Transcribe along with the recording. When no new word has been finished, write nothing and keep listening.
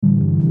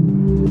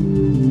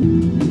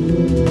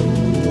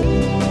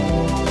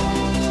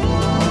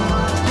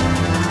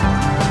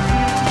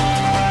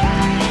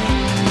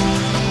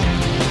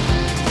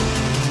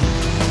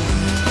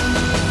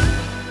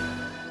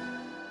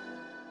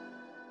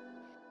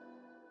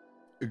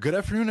Good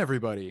afternoon,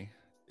 everybody.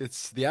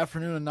 It's the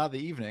afternoon and not the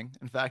evening.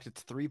 In fact,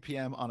 it's 3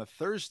 p.m. on a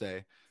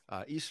Thursday,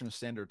 Eastern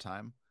Standard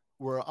Time.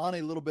 We're on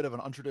a little bit of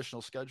an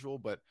untraditional schedule,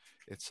 but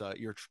it's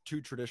your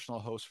two traditional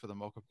hosts for the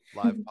MOCA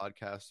Live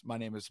podcast. My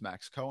name is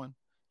Max Cohen.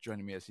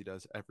 Joining me as he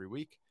does every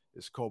week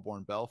is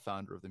Colborn Bell,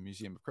 founder of the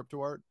Museum of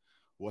Crypto Art.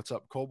 What's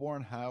up,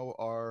 Colborn? How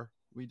are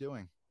we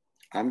doing?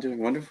 I'm doing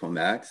wonderful,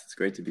 Max. It's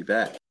great to be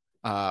back.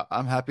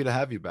 I'm happy to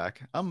have you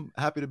back. I'm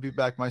happy to be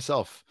back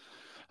myself.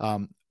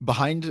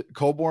 Behind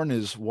Colborn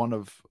is one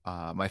of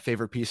my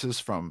favorite pieces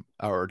from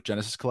our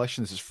Genesis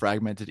collection. This is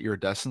Fragmented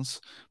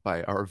Iridescence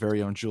by our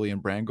very own Julian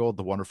Brangold,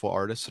 the wonderful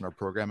artist and our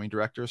programming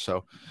director.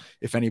 So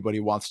if anybody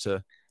wants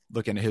to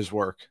look into his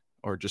work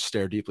or just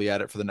stare deeply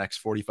at it for the next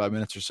 45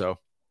 minutes or so,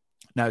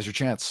 now's your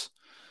chance.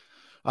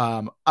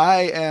 I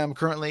am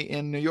currently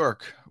in New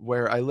York,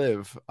 where I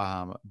live,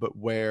 but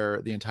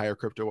where the entire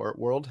crypto art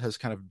world has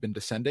kind of been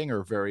descending,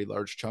 or very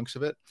large chunks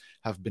of it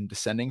have been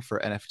descending for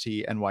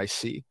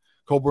NFTNYC.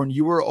 Colborn,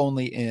 you were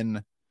only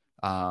in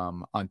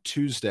on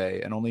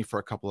Tuesday and only for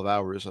a couple of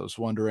hours. I was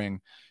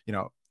wondering,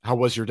 how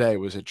was your day?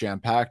 Was it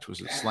jam-packed?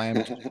 Was it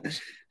slammed?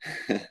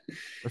 I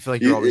feel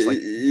like you're always like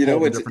in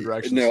different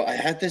directions. No, I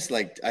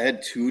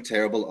had two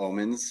terrible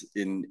omens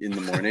in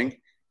the morning.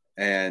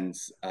 And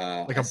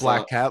like a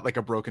black cat, like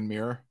a broken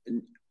mirror.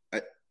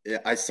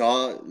 I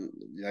saw,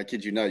 I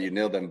kid you not, you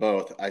nailed them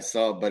both. I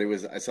saw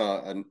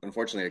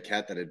unfortunately a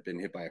cat that had been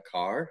hit by a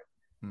car.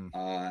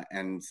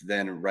 And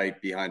then right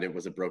behind it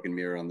was a broken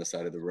mirror on the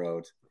side of the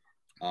road.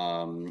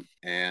 And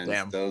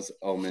Damn. Those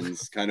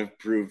omens kind of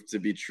proved to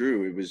be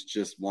true. It was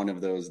just one of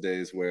those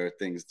days where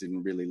things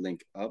didn't really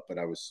link up, but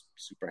I was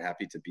super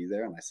happy to be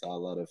there. And I saw a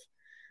lot of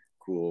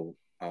cool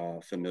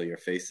familiar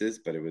faces,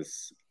 but it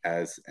was,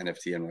 as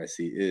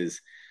NFTNYC is,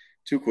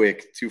 too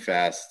quick, too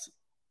fast,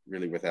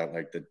 really without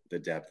like the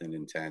depth and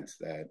intent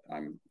that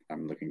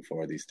I'm looking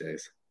for these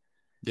days.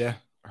 Yeah,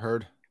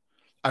 heard.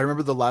 I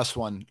remember the last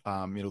one,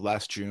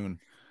 last June.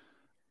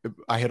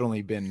 I had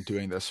only been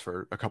doing this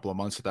for a couple of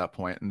months at that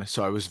point, and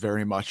so I was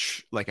very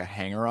much like a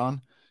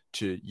hanger-on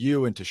to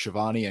you and to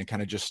Shivani, and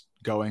kind of just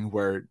going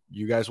where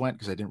you guys went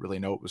because I didn't really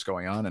know what was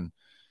going on, and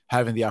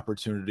having the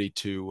opportunity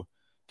to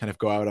kind of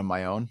go out on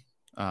my own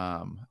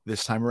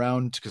this time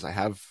around, because I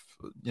have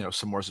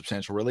some more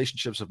substantial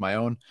relationships of my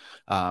own,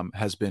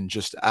 has been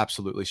just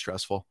absolutely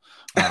stressful.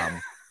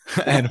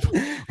 And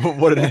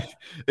what an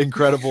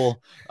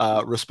incredible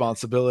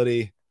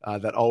responsibility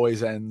that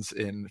always ends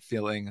in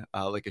feeling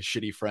like a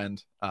shitty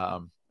friend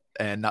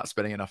and not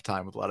spending enough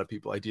time with a lot of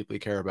people I deeply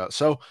care about.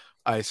 So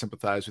I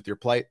sympathize with your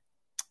plight.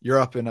 You're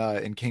up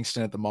in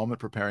Kingston at the moment,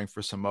 preparing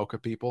for some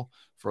MOCA people,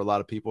 for a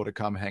lot of people to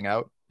come hang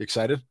out. You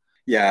excited?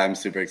 Yeah, I'm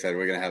super excited.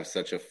 We're going to have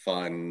such a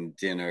fun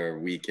dinner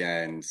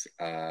weekend.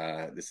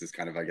 This is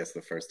kind of, I guess,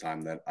 the first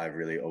time that I've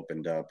really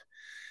opened up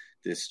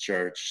this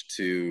church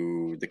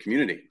to the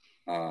community.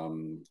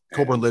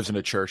 Colborn lives in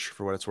a church,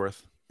 for what it's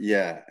worth.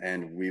 Yeah,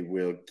 and we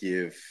will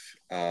give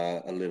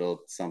a little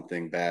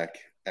something back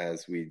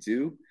as we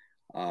do.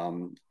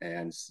 And,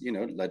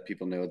 let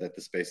people know that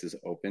the space is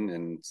open,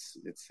 and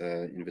it's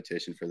an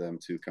invitation for them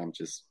to come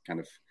just kind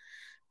of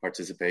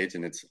participate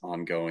in its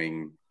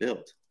ongoing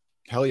build.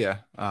 Hell yeah.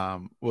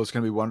 Well, it's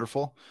going to be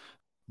wonderful,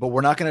 but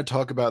we're not going to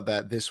talk about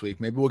that this week.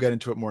 Maybe we'll get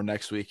into it more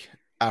next week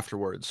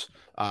afterwards.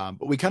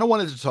 But we kind of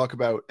wanted to talk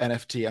about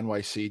NFT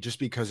NYC just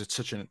because it's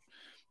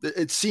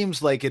it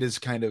seems like it is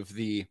kind of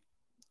the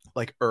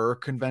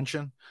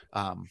convention.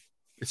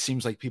 It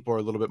seems like people are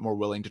a little bit more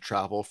willing to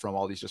travel from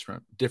all these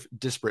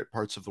disparate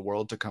parts of the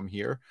world to come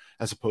here,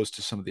 as opposed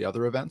to some of the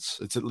other events.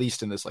 It's at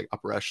least in this like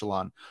upper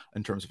echelon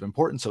in terms of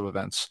importance of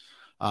events.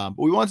 But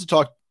we wanted to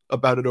talk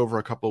about it over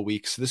a couple of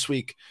weeks. This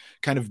week,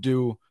 kind of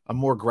do a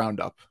more ground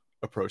up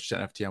approach to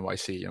NFT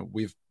NYC.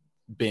 We've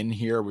been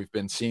here, we've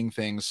been seeing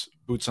things,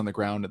 boots on the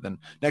ground, and then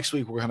next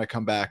week we're going to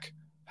come back,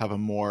 have a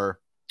more,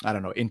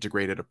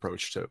 integrated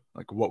approach to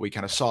like what we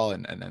kind of saw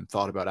and then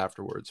thought about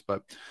afterwards.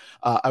 But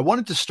I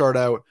wanted to start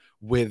out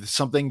with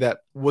something that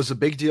was a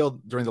big deal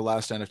during the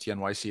last NFT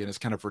NYC and has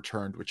kind of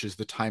returned, which is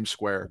the Times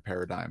Square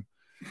paradigm,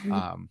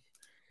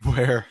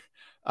 where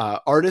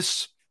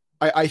artists,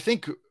 I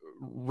think,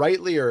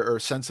 rightly or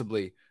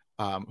sensibly,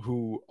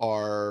 who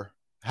are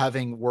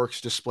having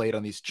works displayed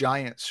on these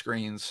giant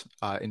screens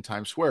in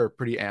Times Square, are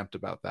pretty amped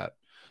about that.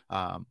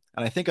 And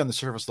I think on the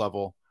surface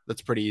level,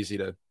 that's pretty easy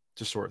to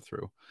sort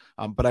through.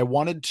 But I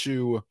wanted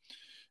to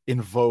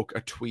invoke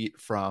a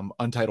tweet from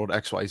Untitled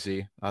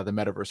XYZ, the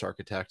metaverse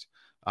architect,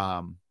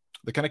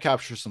 that kind of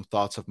captures some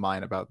thoughts of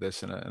mine about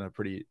this in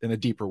a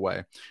deeper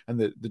way. And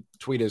the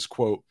tweet is,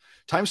 quote,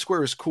 "Times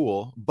Square is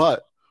cool,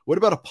 but what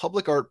about a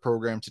public art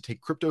program to take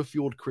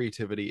crypto-fueled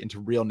creativity into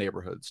real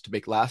neighborhoods to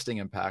make lasting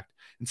impact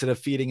instead of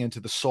feeding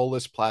into the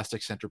soulless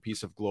plastic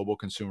centerpiece of global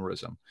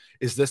consumerism?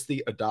 Is this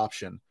the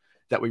adoption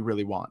that we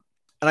really want?"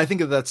 And I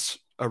think that that's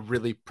a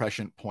really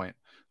prescient point.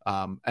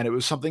 And it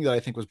was something that I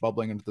think was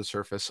bubbling into the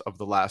surface of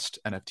the last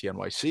NFT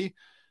NYC.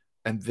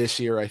 And this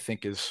year, I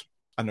think, is,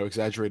 I know,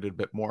 exaggerated a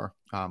bit more.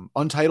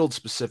 Untitled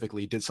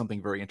specifically did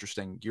something very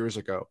interesting years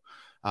ago.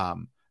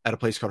 at a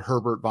place called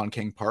Herbert von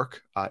King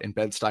Park in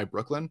Bed-Stuy,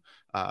 Brooklyn,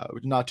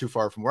 not too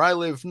far from where I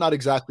live, not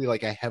exactly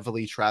like a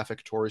heavily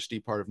trafficked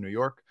touristy part of New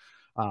York.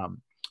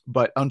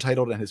 But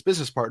Untitled and his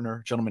business partner,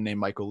 a gentleman named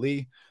Michael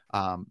Lee,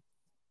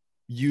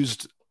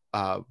 used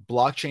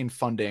blockchain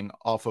funding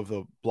off of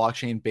a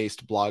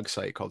blockchain-based blog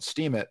site called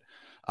Steemit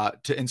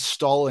to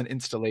install an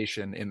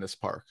installation in this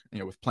park,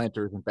 with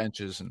planters and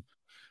benches and,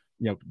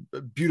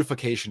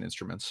 beautification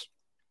instruments.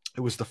 It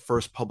was the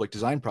first public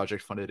design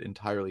project funded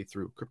entirely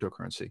through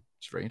cryptocurrency.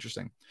 It's very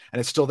interesting. And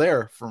it's still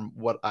there from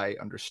what I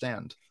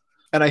understand.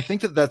 And I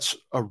think that that's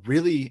a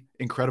really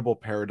incredible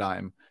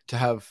paradigm to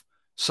have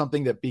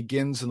something that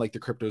begins in like the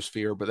crypto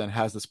sphere, but then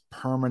has this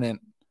permanent,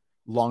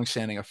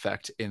 long-standing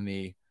effect in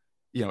the,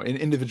 in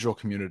individual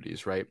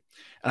communities, right?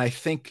 And I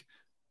think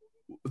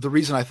the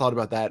reason I thought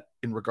about that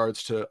in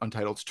regards to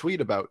Untitled's tweet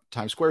about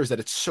Times Square is that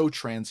it's so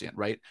transient,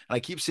 right? And I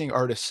keep seeing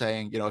artists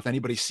saying, if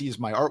anybody sees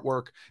my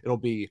artwork, it'll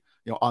be,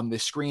 on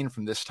this screen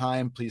from this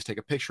time, please take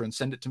a picture and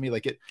send it to me.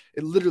 Like it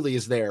literally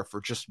is there for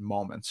just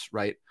moments,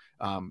 right?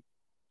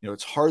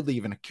 It's hardly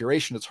even a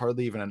curation. It's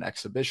hardly even an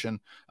exhibition.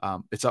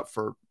 It's up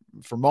for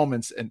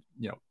moments and,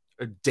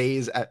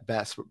 days at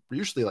best, but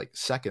usually like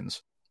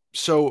seconds.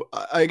 So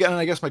I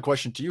guess my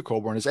question to you,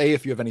 Colborn, is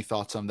if you have any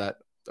thoughts on that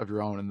of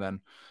your own, and then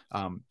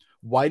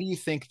why do you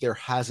think there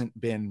hasn't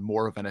been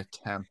more of an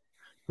attempt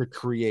to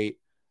create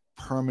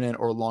permanent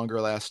or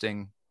longer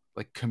lasting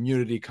like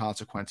community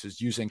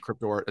consequences using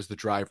crypto art as the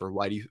driver?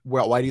 Why do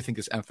you think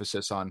this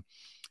emphasis on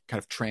kind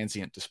of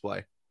transient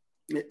display?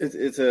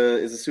 It's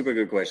a super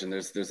good question.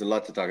 There's a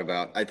lot to talk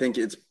about. I think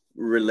it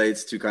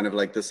relates to kind of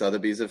like the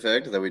Sotheby's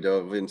effect that we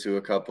dove into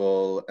a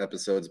couple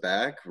episodes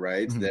back,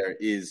 right? Mm-hmm. There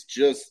is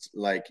just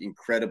like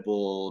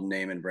incredible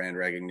name and brand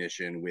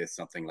recognition with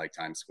something like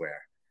Times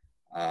Square.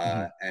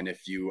 And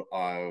if you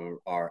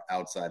are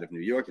outside of New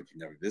York, if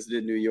you've never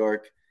visited New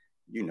York,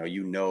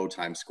 you know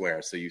Times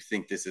Square. So you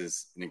think this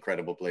is an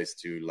incredible place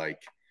to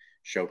like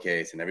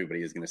showcase and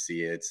everybody is going to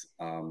see it.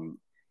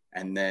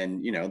 And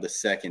then, the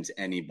second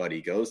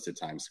anybody goes to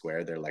Times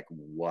Square, they're like,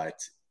 what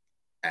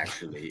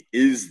actually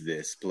is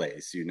this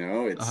place?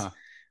 It's,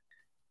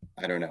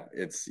 I don't know.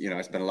 It's,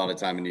 I spent a lot of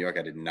time in New York.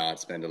 I did not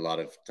spend a lot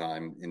of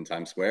time in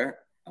Times Square.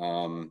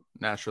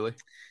 Naturally.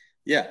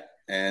 Yeah.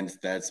 And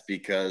that's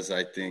because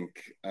I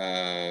think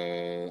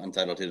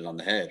Untitled hit it on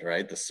the head,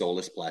 right? The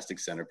soulless plastic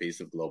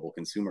centerpiece of global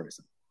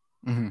consumerism.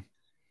 Mm-hmm.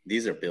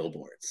 These are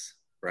billboards,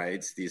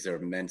 right? These are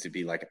meant to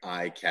be like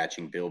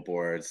eye-catching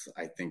billboards.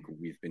 I think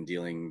we've been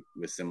dealing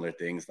with similar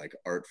things like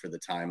art for the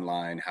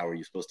timeline. How are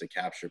you supposed to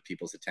capture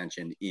people's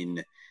attention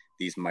in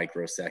these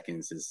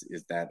microseconds?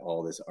 Is that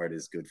all this art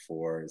is good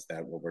for? Is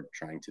that what we're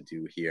trying to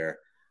do here?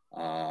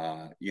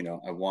 I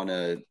want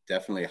to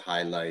definitely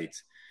highlight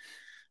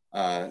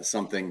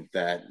something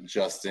that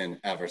Justin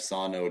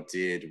Aversano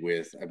did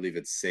with, I believe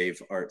it's Save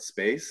Art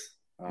Space.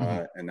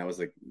 And that was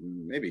like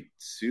maybe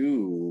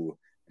 2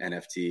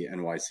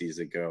 NFTNYCs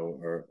ago,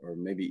 or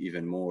maybe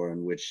even more,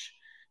 in which,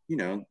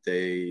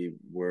 they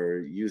were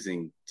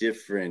using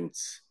different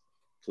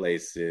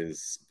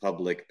places,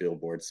 public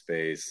billboard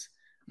space,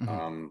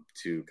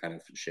 to kind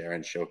of share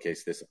and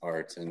showcase this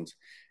art.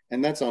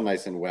 And that's all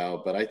nice and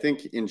well. But I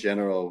think in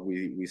general,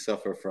 we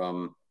suffer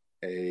from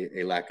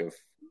a lack of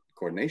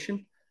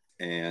coordination.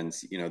 And,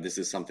 this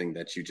is something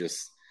that you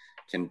just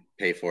can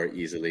pay for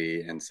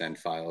easily and send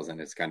files and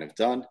it's kind of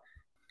done.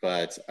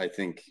 But I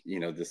think,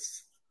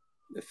 this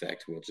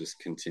effect will just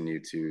continue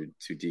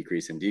to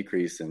decrease and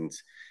decrease. And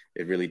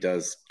it really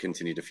does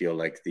continue to feel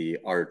like the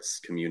arts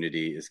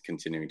community is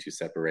continuing to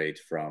separate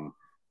from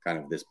kind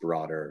of this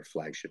broader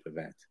flagship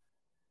event.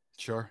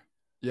 Sure.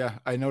 Yeah.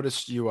 I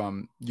noticed you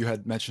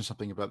had mentioned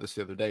something about this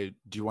the other day.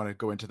 Do you want to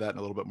go into that in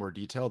a little bit more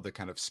detail, the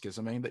kind of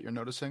schisming that you're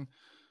noticing?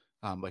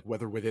 Like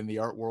whether within the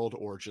art world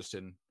or just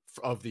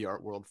of the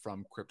art world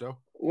from crypto?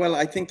 Well,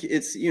 I think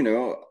it's,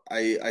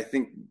 I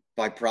think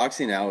by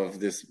proxy now of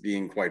this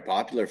being quite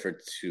popular for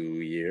 2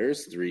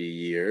 years, 3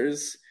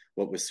 years,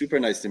 what was super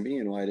nice to me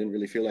and why I didn't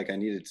really feel like I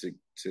needed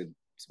to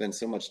spend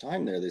so much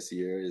time there this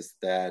year is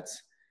that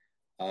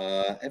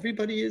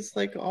everybody is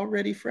like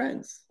already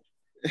friends.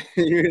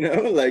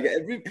 Like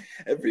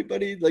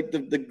everybody, like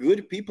the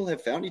good people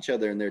have found each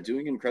other and they're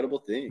doing incredible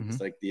things.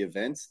 Like the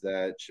events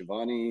that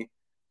Shivani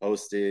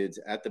hosted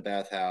at the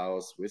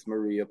bathhouse with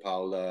Maria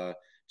Paula,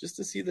 just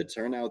to see the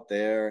turnout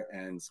there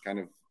and kind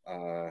of,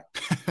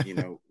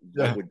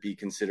 what would be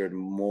considered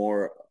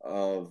more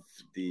of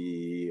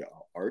the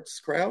arts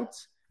crowd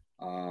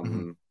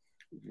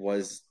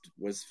was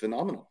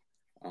phenomenal.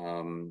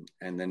 And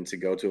then to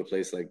go to a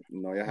place like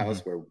Neue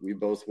House where we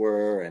both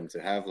were, and to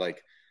have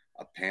like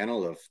a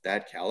panel of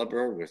that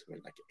caliber with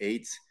like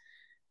 8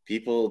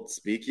 people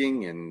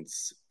speaking, and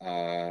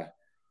I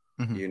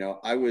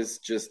was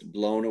just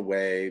blown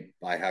away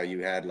by how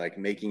you had like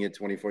making it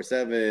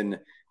 24/7,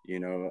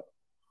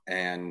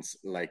 and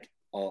like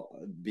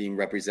all being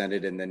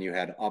represented. And then you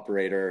had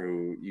Operator,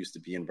 who used to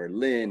be in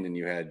Berlin, and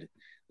you had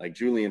like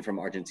Julian from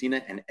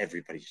Argentina, and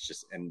everybody's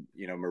just, and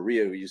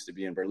Maria, who used to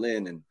be in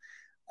Berlin, and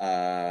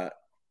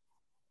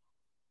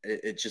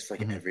it's just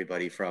like Mm-hmm.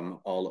 everybody from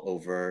all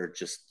over,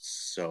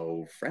 just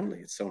so friendly.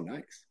 It's so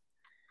nice.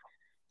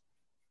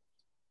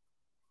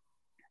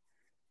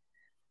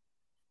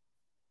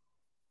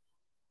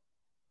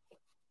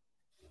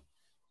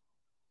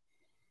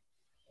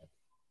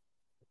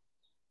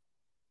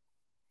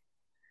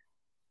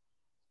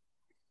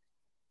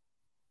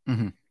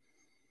 Mm-hmm.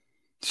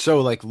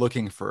 So like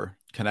looking for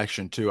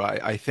connection too.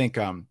 I think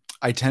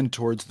I tend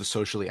towards the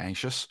socially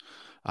anxious.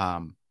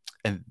 Um,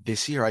 and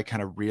this year I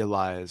kind of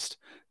realized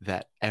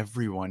that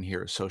everyone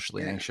here is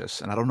socially Yeah.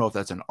 anxious. And I don't know if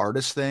that's an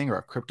artist thing or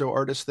a crypto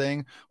artist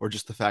thing, or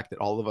just the fact that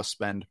all of us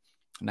spend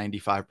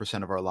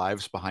 95% of our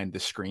lives behind the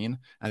screen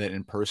and that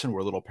in person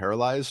we're a little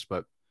paralyzed.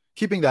 But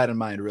keeping that in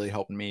mind really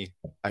helped me,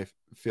 I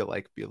feel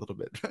like, be a little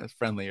bit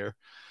friendlier.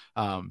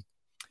 Um,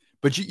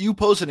 but you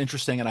pose an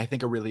interesting and I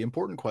think a really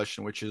important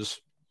question, which is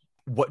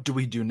what do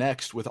we do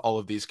next with all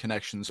of these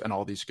connections and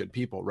all these good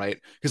people, right?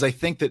 Because I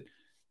think that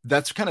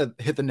that's kind of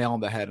hit the nail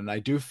on the head. And I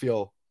do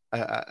feel,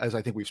 as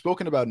I think we've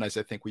spoken about, and as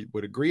I think we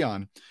would agree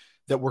on,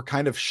 that we're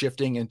kind of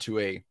shifting into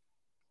a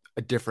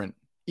different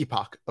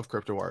epoch of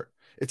crypto art.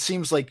 It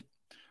seems like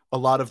a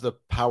lot of the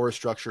power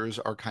structures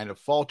are kind of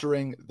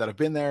faltering that have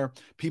been there.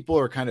 People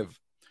are kind of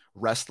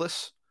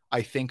restless,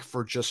 I think,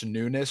 for just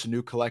newness,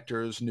 new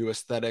collectors, new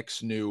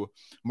aesthetics, new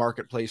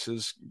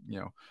marketplaces.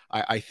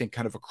 I think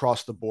kind of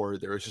across the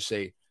board, there is just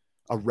a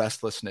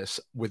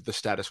restlessness with the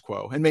status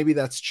quo. And maybe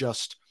that's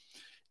just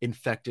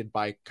infected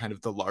by kind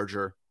of the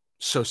larger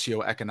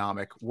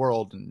socioeconomic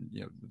world and,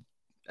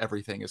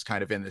 everything is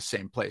kind of in the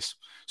same place.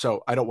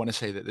 So I don't want to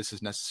say that this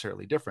is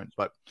necessarily different,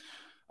 but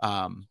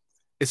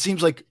it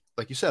seems like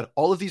you said,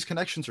 all of these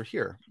connections are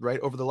here, right?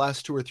 Over the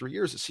last 2 or 3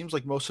 years, it seems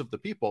like most of the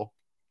people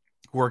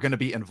who are going to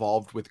be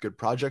involved with good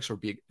projects or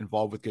be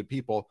involved with good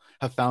people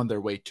have found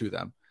their way to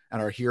them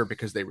and are here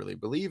because they really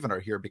believe and are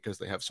here because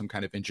they have some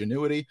kind of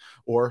ingenuity,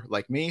 or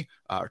like me,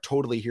 are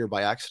totally here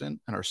by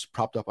accident and are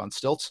propped up on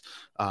stilts.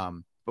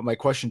 But my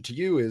question to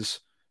you is,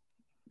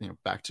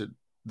 back to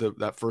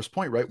that first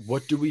point, right?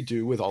 What do we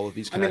do with all of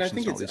these I mean,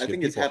 connections and all these I good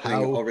think it's people?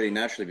 happening already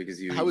naturally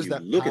because How is you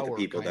that look at the power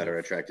people kind that are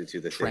of attracted to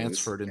the things,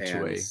 transferred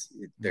into and a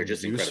they're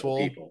just incredible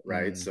useful people,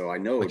 right? So I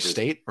know like just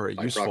state or a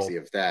by proxy useful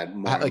of that,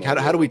 more and like more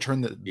how do we will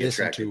turn be this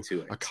attracted into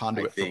to a it. I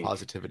conduit for think.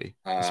 positivity,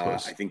 I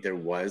suppose? I think there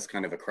was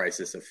kind of a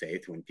crisis of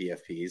faith when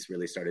PFPs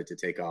really started to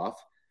take off,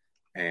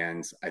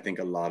 and I think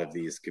a lot of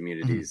these Mm-hmm.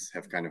 communities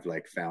have kind of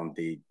like found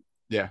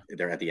Yeah.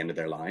 they're at the end of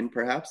their line,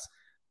 perhaps,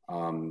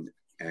 um,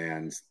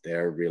 and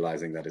they're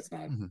realizing that it's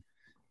not Mm-hmm.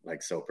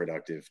 like so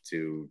productive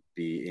to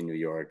be in New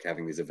York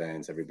having these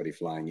events, everybody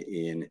flying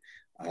in.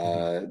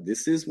 Mm-hmm.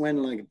 This is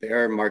when like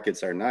bear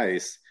markets are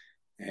nice,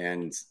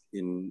 and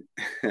in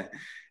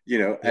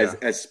Yeah.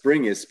 as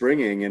spring is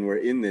springing and we're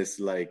in this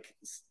like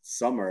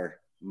summer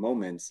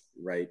moment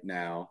right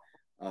now.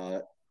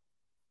 Uh,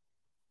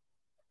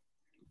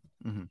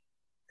 Mm-hmm.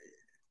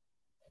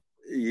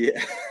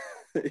 yeah.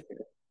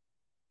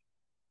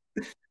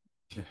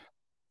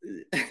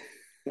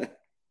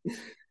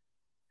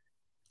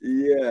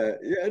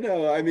 Yeah,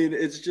 no, I mean, it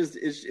Yeah, was it's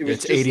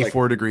just like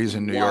 84 degrees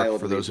in New York for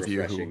wildly those of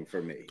you who refreshing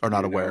for me, are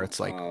not aware. It's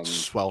like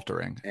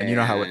sweltering, and you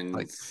know how and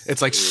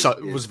it's like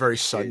it it was very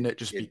sudden. it It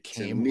just it to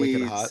became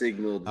wicked me hot,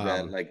 signaled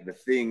that um, like the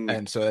thing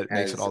and so that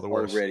makes it has all the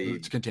worse. already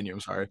Let's continue.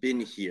 I'm sorry. been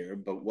here,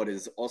 but what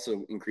is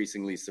also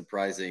increasingly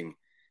surprising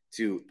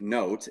to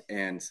note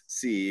and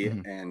see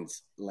Mm-hmm. and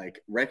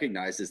like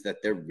recognize is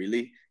that there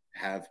really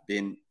have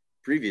been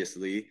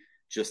previously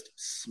just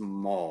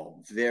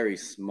small, very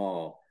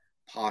small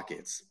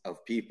pockets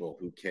of people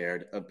who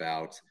cared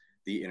about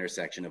the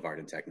intersection of art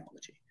and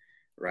technology,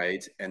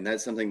 right? And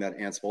that's something that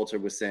Ann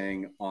Spolter was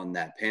saying on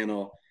that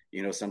panel,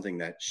 something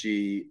that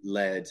she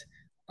led.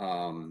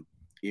 Um,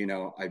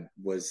 I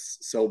was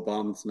so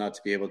bummed not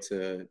to be able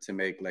to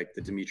make like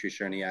the Dmitry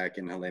Cherniak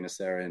and Helena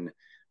Sarin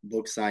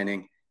book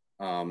signing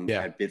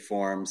Yeah. at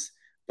Bitforms,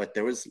 but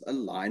there was a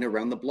line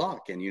around the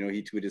block, and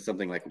he tweeted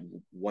something like,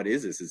 "What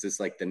is this? Is this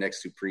like the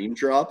next Supreme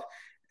drop?"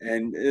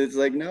 And it's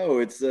like, no,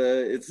 it's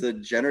a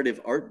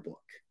generative art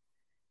book,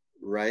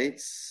 right?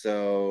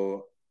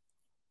 So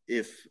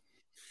if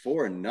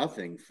for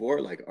nothing,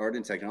 for like art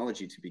and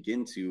technology to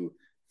begin to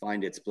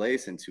find its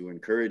place and to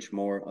encourage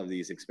more of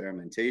these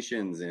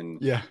experimentations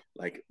and Yeah.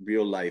 like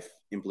real life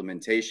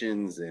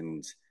implementations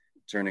and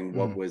turning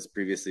what Mm-hmm. was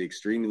previously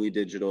extremely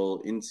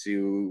digital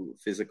into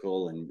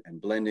physical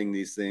and blending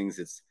these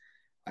things,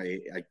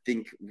 I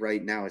think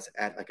right now it's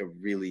at like a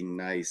really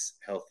nice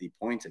healthy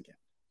point again.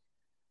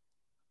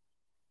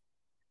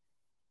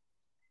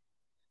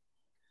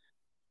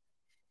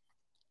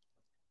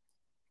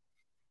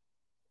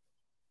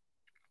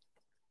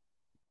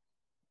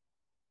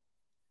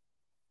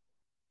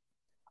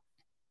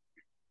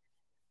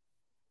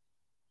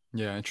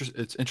 Yeah,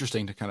 it's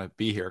interesting to kind of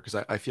be here because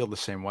I feel the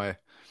same way.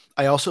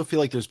 I also feel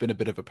like there's been a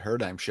bit of a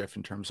paradigm shift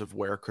in terms of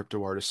where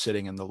crypto art is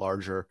sitting in the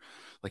larger,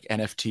 like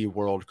NFT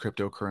world,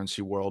 cryptocurrency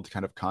world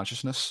kind of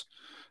consciousness.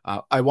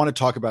 I want to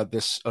talk about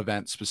this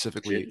event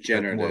specifically at more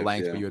Generative,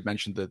 length, but yeah. you had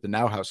mentioned the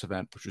Now House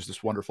event, which was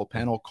this wonderful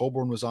panel.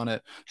 Colborn was on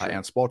it, Sure.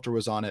 Ann Spalter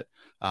was on it.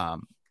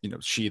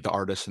 she, the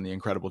artist, and the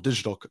incredible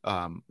digital,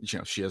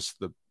 she has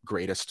the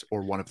greatest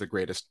or one of the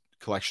greatest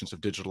collections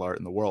of digital art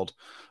in the world.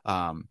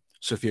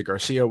 Sofia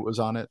Garcia was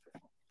on it.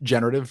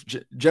 Generative,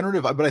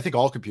 but I think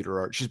all computer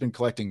art. She's been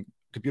collecting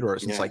computer art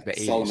since like the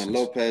 80s. Solomon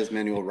Lopez,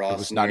 Manuel Rossner, it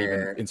was not even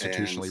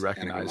institutionally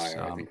recognized.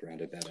 I think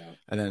rounded that out.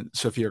 And then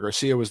Sofia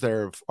Garcia was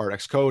there of Art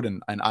X Code,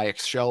 and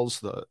IX Shells,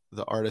 the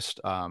artist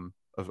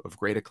of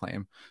great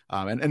acclaim.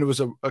 And it was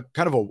a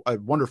kind of a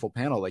wonderful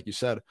panel, like you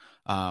said.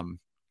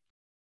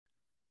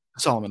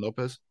 Solomon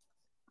Lopez.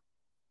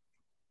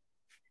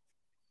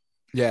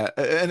 Yeah,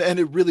 and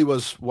it really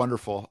was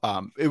wonderful.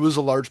 It was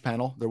a large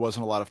panel. There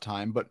wasn't a lot of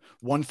time, but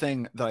one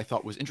thing that I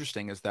thought was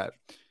interesting is that,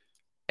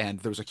 and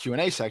there was a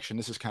Q&A section.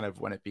 This is kind of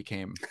when it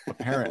became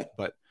apparent,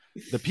 but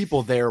the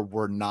people there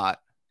were not,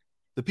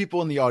 the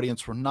people in the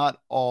audience were not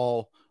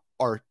all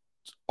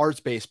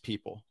arts-based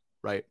people,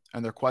 right?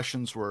 And their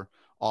questions were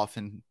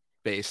often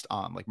based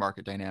on like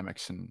market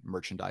dynamics and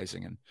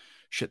merchandising and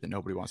shit that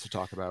nobody wants to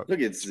talk about. Look,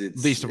 it's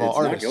least of all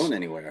artists. Not going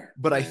anywhere.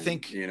 But I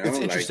think it's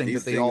interesting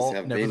that they all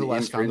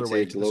nevertheless found their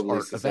way to this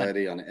art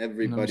society event. On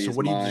everybody's so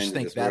what do you just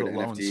think this that word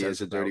alone NFT says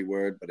is a dirty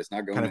word, but it's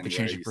not going kind of anywhere.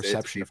 the changing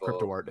perception of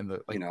crypto art in the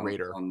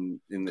greater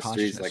in the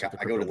streets. Like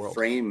I go to the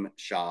frame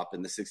shop,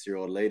 and the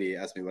 6-year-old lady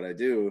asks me what I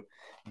do,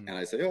 and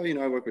I say, oh,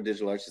 I work with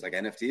digital art. She's like,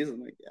 NFTs.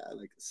 I'm like, yeah,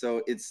 like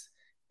so it's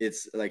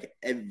like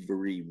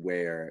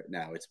everywhere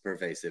now. It's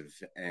pervasive,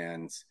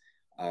 and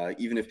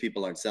even if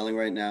people aren't selling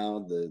right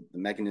now, the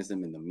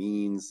mechanism and the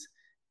means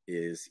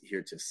is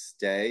here to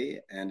stay,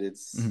 and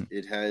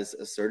it has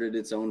asserted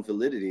its own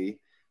validity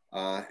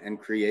and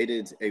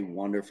created a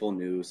wonderful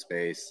new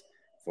space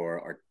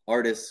for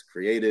artists,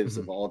 creatives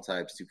of all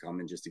types to come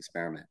and just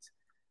experiment.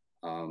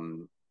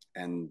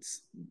 And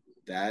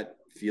that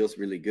feels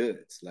really good.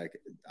 It's like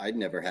I'd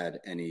never had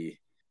any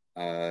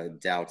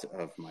doubt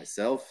of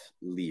myself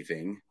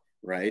leaving,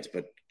 right?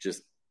 But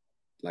just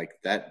like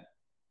that,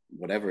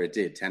 whatever it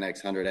did,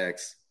 10x,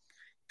 100x,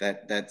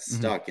 that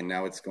stuck, and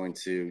now it's going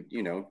to,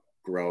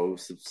 grow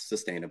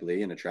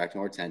sustainably and attract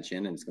more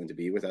attention, and it's going to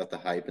be without the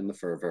hype and the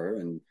fervor,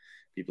 and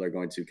people are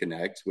going to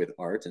connect with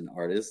art and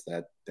artists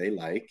that they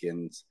like,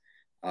 and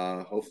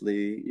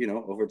hopefully,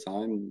 over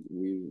time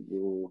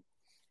we'll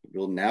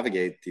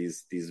navigate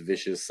these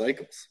vicious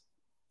cycles.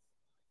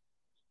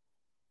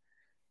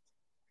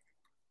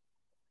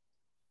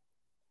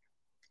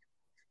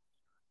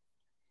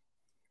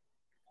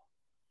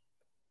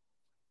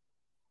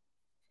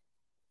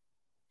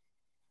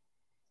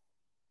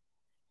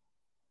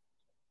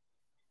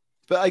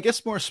 But I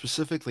guess more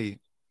specifically,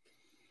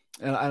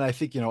 and I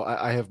think,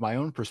 I have my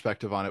own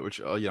perspective on it, which,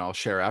 I'll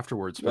share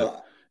afterwards,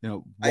 but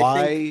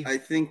why, I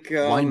think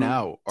why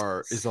now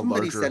is the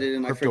larger said it,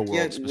 and crypto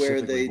world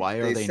specifically, why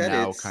are they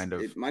now kind of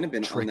it might have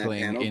been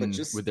trickling panel, in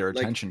just with their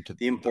attention to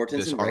the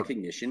importance this and art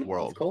recognition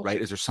world, of culture, right?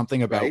 Is there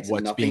something about right?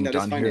 what's being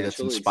done here that's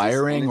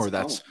inspiring or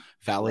that's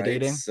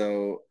validating? Right?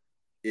 So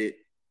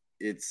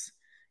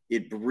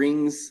it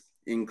brings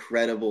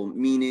incredible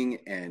meaning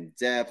and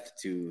depth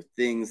to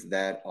things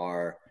that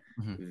are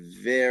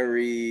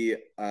very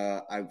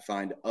I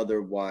find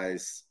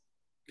otherwise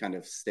kind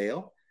of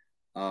stale.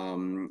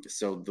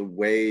 So the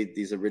way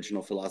these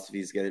original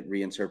philosophies get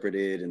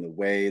reinterpreted and the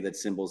way that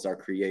symbols are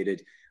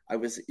created,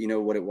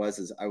 what it was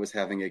is I was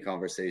having a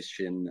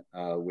conversation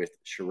with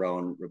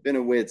Sharon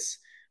Rabinowitz,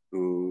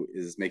 who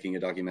is making a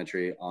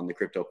documentary on the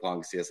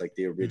CryptoPunks. He has like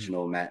the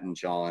original Matt and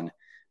John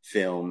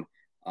film.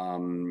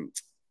 And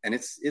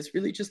it's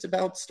really just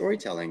about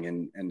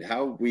storytelling and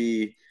how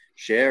we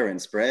share and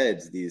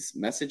spread these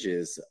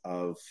messages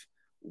of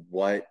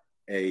what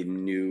a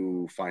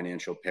new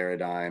financial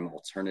paradigm,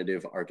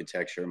 alternative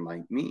architecture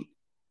might mean.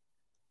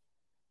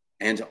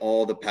 And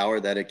all the power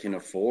that it can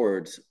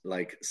afford,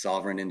 like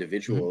sovereign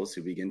individuals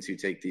who begin to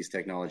take these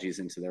technologies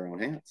into their own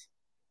hands.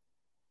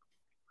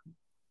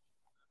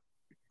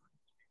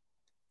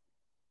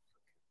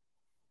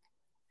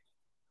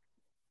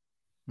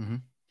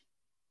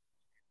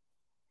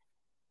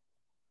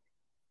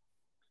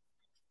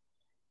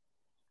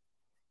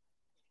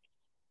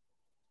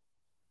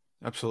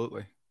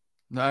 Absolutely.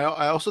 No,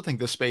 I also think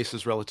this space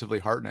is relatively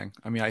heartening.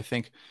 I mean, I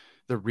think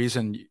the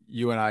reason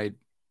you and I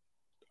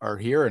are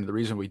here and the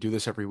reason we do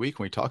this every week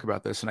when we talk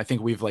about this, and I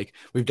think we've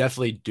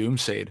definitely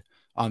doomsayed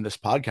on this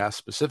podcast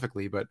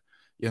specifically, but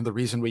the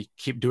reason we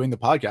keep doing the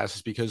podcast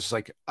is because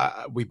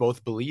we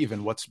both believe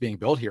in what's being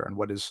built here and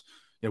what is,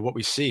 what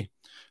we see.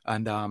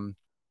 And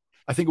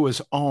I think it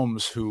was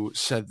Ohms who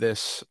said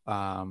this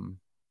on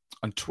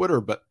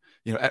Twitter, but,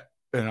 and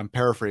I'm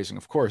paraphrasing,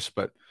 of course,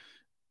 but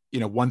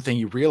one thing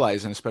you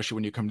realize, and especially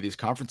when you come to these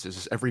conferences,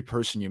 is every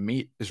person you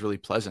meet is really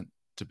pleasant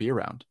to be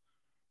around,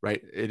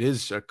 right? It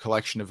is a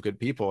collection of good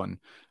people. And,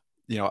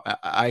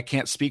 I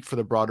can't speak for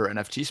the broader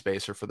NFT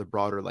space or for the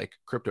broader like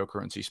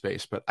cryptocurrency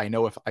space, but I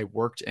know if I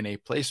worked in a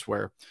place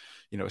where,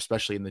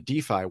 especially in the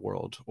DeFi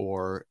world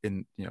or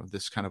in,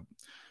 this kind of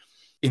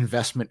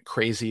investment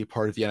crazy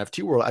part of the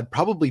NFT world, I'd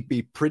probably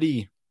be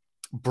pretty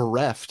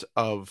bereft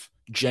of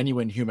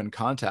genuine human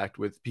contact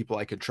with people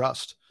I could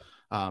trust.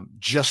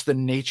 Just the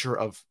nature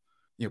of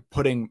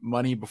putting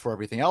money before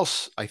everything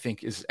else, I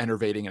think is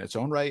enervating in its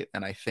own right.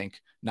 And I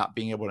think not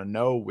being able to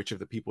know which of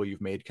the people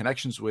you've made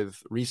connections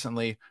with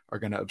recently are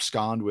going to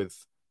abscond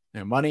with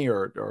money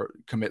or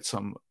commit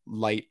some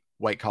light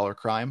white collar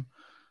crime.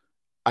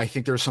 I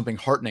think there's something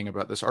heartening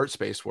about this art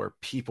space where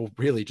people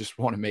really just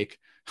want to make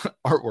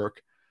artwork.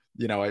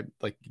 I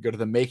like go to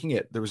the Making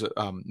It. There was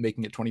a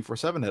Making It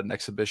 24/7 at an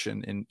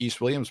exhibition in East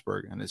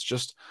Williamsburg, and it's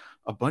just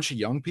a bunch of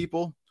young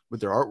people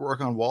with their artwork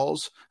on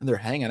walls, and they're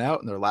hanging out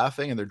and they're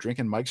laughing and they're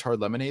drinking Mike's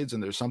Hard Lemonades.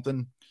 And there's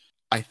something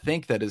I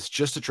think that is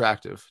just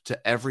attractive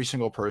to every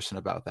single person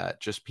about that.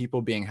 Just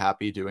people being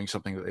happy doing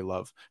something that they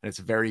love, and it's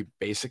very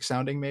basic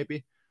sounding,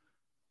 maybe.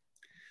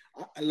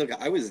 Look,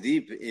 I was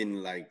deep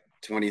in like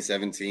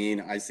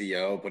 2017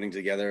 ICO, putting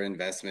together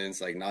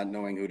investments, like not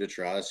knowing who to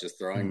trust, just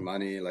throwing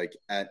money like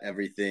at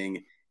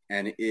everything.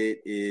 And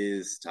it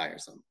is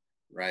tiresome,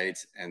 right?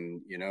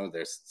 And,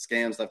 there's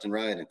scams left and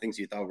right and things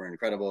you thought were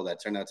incredible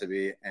that turned out to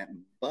be.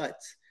 But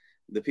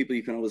the people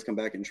you can always come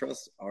back and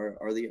trust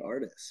are the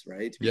artists,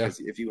 right? Because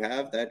if you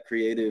have that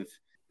creative,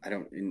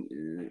 if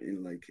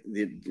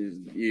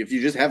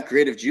you just have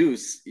creative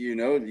juice,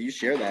 you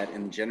share that,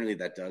 and generally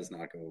that does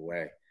not go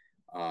away.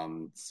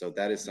 So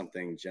that is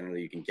something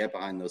generally you can get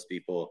behind those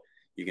people.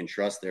 You can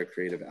trust their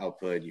creative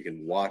output. You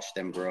can watch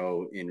them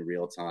grow in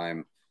real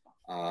time.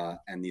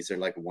 And these are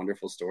like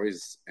wonderful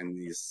stories. And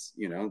these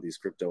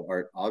crypto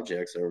art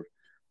objects are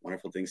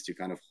wonderful things to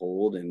kind of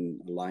hold and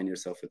align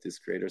yourself with these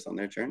creators on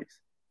their journeys.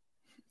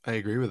 I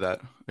agree with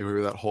that. I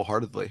agree with that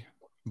wholeheartedly.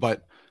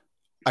 But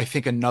I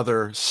think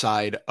another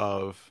side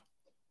of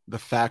the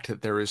fact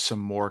that there is some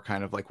more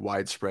kind of like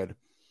widespread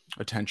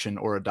attention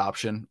or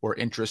adoption or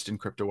interest in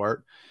crypto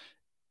art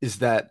is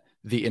that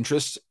the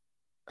interest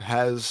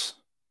has,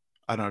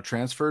 I don't know,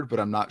 transferred, but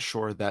I'm not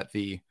sure that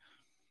the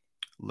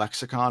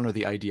lexicon or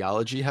the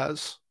ideology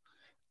has.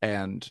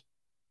 And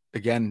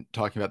again,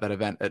 talking about that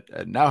event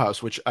at Now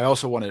House, which I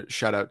also want to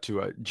shout out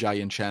to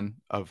Jia Chen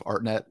of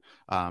ArtNet,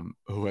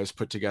 who has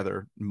put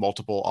together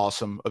multiple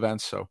awesome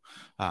events. So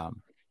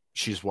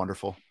she's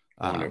wonderful.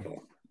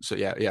 Wonderful. So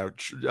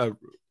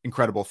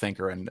incredible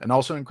thinker and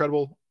also an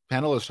incredible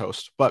panelist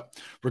host. But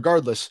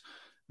regardless,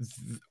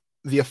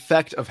 the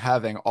effect of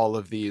having all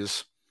of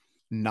these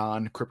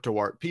non-crypto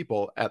art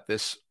people at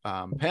this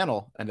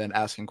panel and then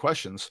asking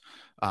questions,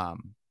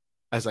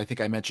 as I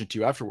think I mentioned to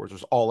you afterwards,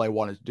 was all I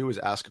wanted to do was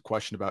ask a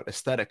question about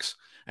aesthetics.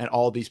 And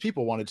all these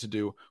people wanted to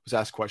do was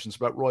ask questions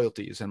about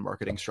royalties and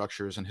marketing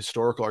structures and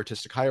historical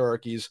artistic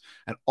hierarchies.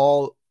 And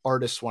all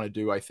artists want to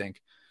do, I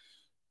think,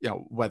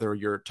 whether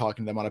you're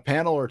talking to them on a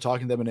panel or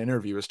talking to them in an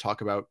interview, is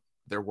talk about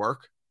their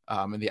work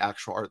and the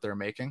actual art they're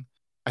making.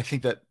 I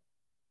think that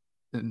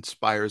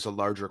inspires a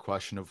larger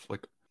question of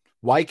like,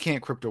 why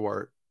can't crypto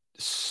art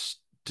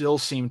still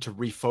seem to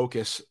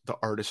refocus the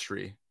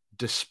artistry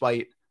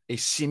despite a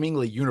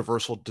seemingly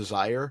universal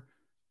desire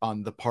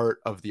on the part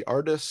of the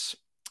artists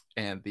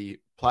and the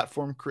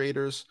platform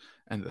creators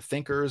and the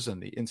thinkers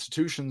and the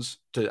institutions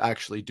to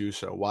actually do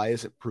so? Why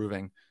is it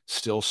proving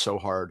still so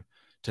hard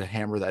to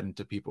hammer that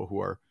into people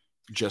who are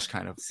just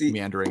kind of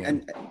meandering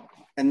in?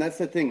 And that's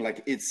the thing.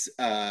 Like it's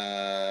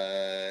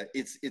I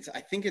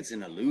think it's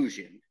an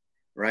illusion,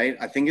 right?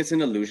 I think it's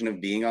an illusion of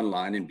being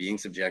online and being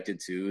subjected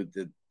to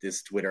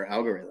this Twitter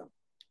algorithm.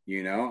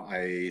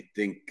 I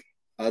think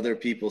other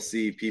people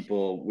see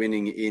people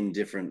winning in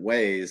different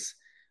ways,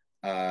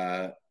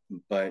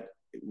 but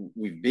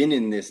we've been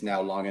in this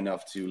now long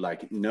enough to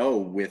like know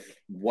with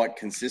what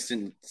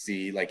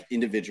consistency like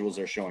individuals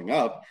are showing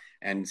up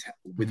and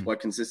with what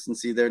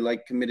consistency they're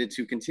like committed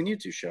to continue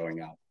to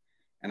showing up.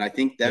 And I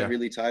think that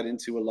really tied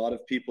into a lot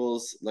of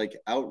people's like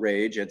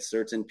outrage at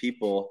certain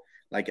people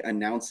like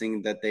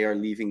announcing that they are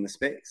leaving the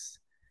space,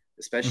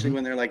 especially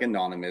when they're like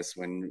anonymous,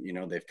 when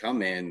they've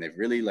come in, they've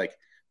really like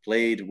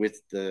played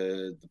with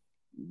the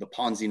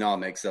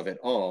Ponzi-nomics of it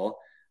all,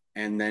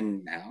 and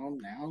then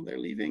now they're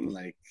leaving,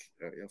 like,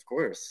 of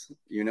course,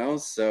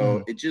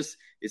 so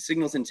it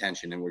signals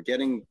intention, and we're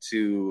getting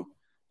to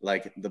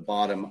like the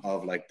bottom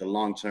of like the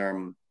long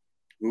term,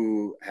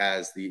 who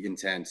has the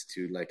intent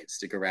to like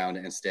stick around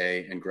and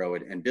stay and grow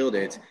it and build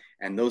it.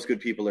 And those good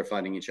people are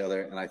finding each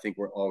other. And I think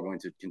we're all going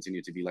to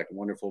continue to be like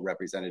wonderful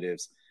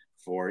representatives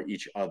for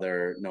each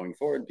other going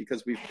forward,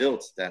 because we've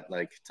built that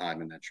like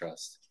time and that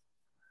trust.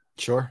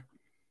 Sure.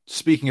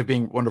 Speaking of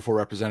being wonderful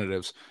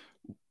representatives,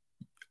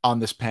 on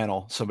this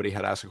panel, somebody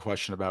had asked a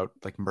question about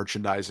like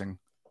merchandising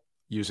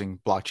using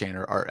blockchain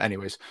or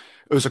anyways,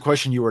 it was a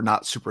question you were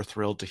not super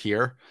thrilled to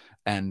hear.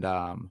 And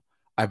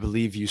I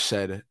believe you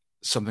said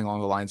something along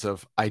the lines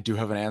of, I do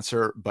have an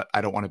answer, but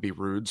I don't want to be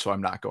rude, so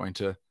I'm not going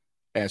to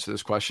answer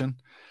this question.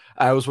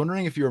 I was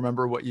wondering if you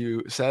remember what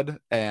you said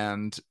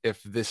and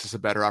if this is a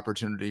better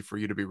opportunity for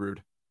you to be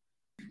rude.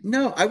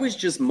 No, I was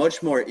just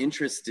much more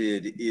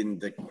interested in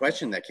the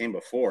question that came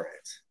before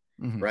it,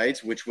 right?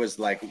 Which was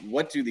like,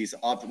 what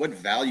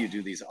value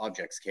do these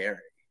objects carry?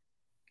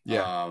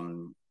 Yeah.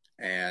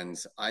 And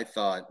I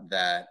thought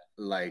that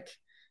like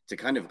to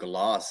kind of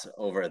gloss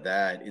over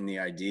that in the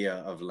idea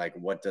of like,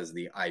 what does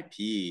the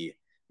IP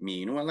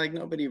mean? Well, like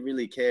nobody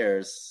really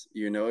cares.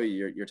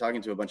 You're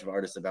talking to a bunch of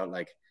artists about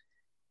like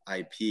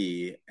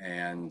IP,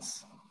 and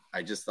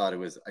I just thought it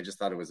was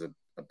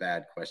a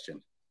bad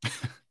question.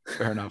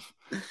 Fair enough.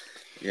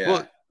 Yeah.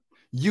 Well,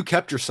 you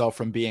kept yourself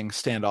from being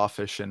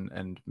standoffish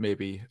and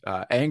maybe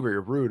angry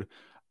or rude.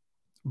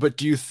 But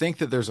do you think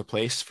that there's a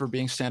place for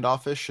being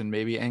standoffish and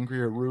maybe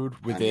angry or rude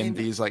I within mean,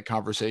 these like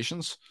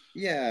conversations?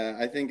 yeah,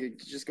 I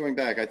think just going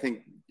back, I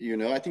think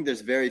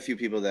there's very few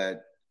people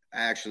that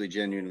actually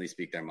genuinely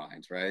speak their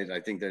minds, right?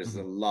 I think there's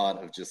a Mhm.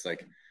 lot of just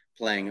like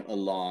playing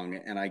along,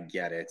 and I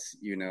get it.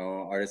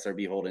 Artists are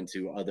beholden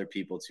to other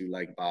people to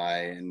like buy,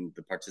 and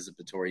the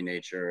participatory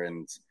nature,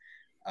 and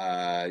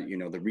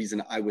the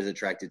reason I was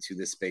attracted to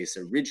this space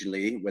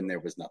originally when there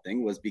was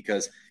nothing was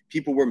because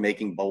people were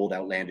making bold,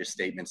 outlandish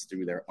statements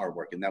through their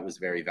artwork, and that was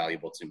very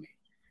valuable to me,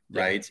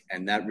 Yeah. right?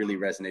 And that really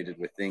resonated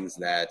with things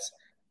that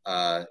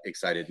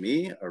excited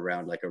me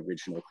around like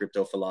original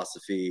crypto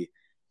philosophy,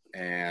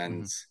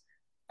 and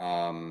Mhm.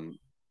 um,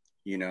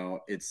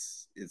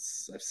 it's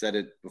I've said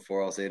it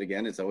before, I'll say it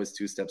again. It's always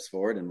two steps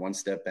forward and one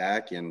step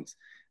back, and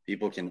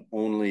people can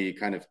only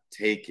kind of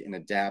take and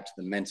adapt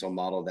the mental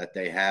model that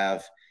they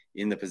have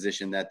in the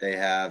position that they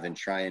have and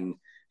try and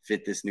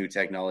fit this new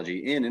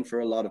technology in. And for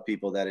a lot of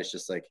people, that is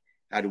just like,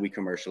 how do we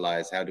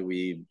commercialize? How do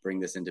we bring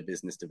this into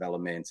business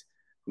development?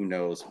 Who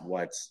knows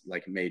what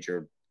like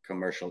major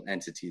commercial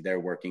entity they're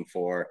working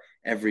for?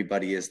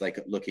 Everybody is like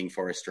looking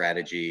for a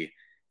strategy.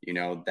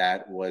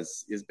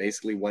 Is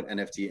basically what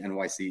NFT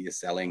NYC is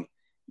selling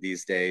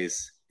these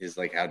days, is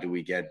like, how do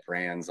we get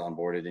brands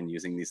onboarded and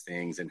using these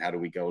things, and how do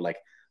we go like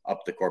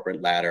up the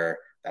corporate ladder?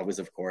 That was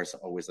of course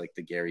always like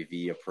the Gary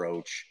Vee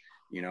approach.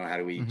 How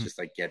do we Mhm. just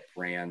like get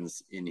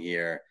brands in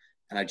here?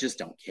 And I just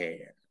don't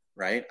care,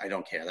 right? I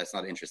don't care. That's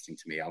not interesting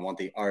to me. I want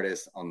the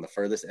artist on the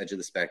furthest edge of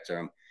the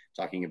spectrum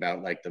talking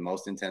about like the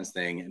most intense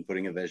thing and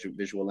putting a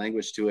visual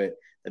language to it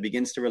that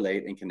begins to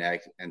relate and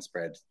connect and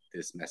spread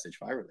this message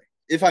virally.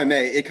 If I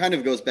may, it kind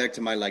of goes back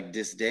to my like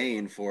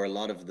disdain for a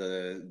lot of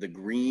the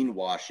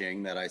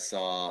greenwashing that I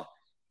saw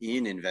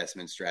in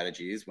investment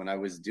strategies when I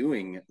was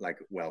doing like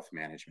wealth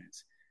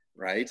management,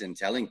 right? And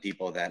telling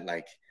people that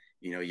like,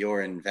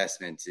 your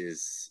investment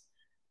is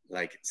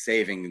like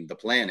saving the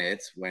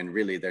planet, when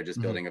really they're just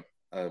Mhm. building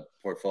a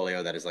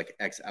portfolio that is like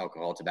X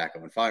alcohol,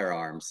 tobacco, and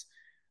firearms,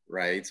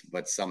 right?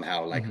 But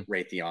somehow like Mhm.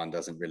 Raytheon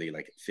doesn't really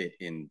like fit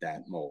in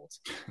that mold,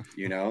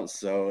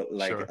 So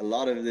like Sure. a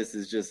lot of this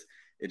is just,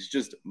 it's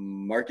just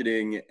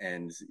marketing,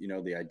 and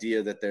the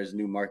idea that there's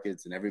new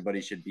markets and everybody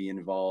should be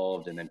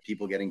involved, and then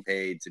people getting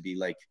paid to be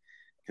like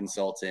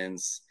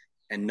consultants,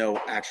 and no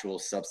actual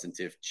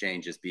substantive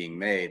change is being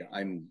made.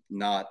 I'm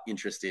not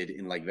interested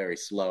in like very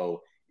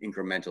slow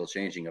incremental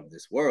changing of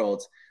this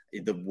world.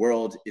 The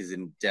world is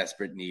in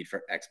desperate need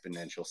for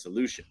exponential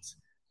solutions,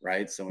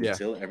 right? So Yeah.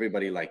 until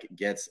everybody like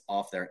gets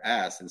off their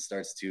ass and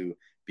starts to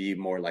be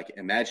more like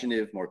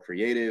imaginative, more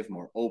creative,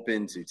 more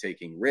open to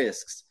taking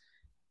risks,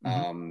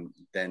 Mhm.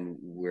 then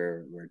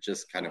we're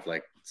just kind of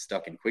like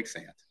stuck in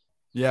quicksand.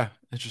 Yeah.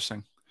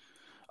 Interesting.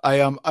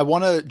 I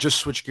want to just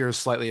switch gears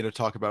slightly to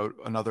talk about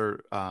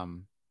another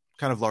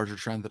kind of larger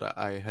trend that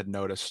I had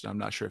noticed. I'm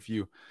not sure if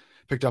you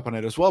picked up on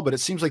it as well, but it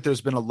seems like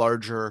there's been a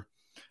larger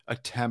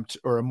attempt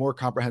or a more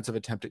comprehensive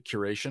attempt at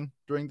curation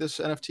during this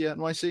NFT at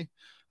NYC.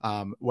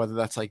 Whether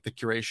that's like the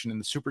curation in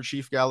the Super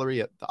Chief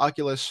Gallery at the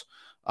Oculus,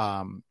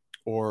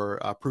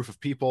 or Proof of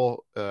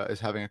People is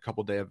having a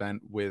couple day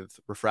event with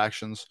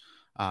refractions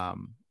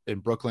in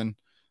Brooklyn,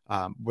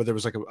 where there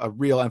was like a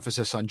real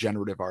emphasis on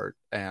generative art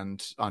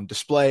and on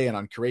display and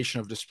on curation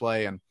of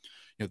display. And,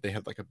 they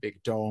had like a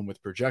big dome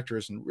with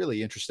projectors and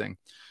really interesting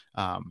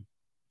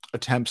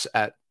attempts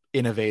at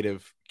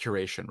innovative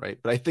curation, right?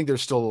 But I think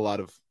there's still a lot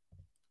of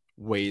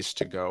ways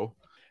to go.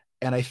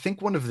 And I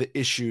think one of the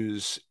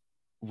issues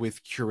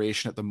with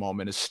curation at the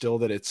moment is still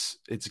that it's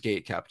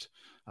gate kept.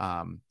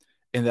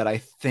 In that I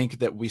think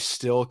that we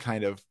still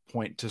kind of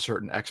point to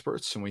certain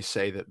experts and we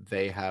say that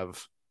they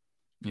have,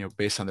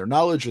 based on their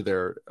knowledge or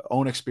their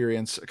own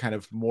experience, kind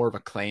of more of a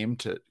claim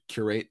to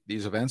curate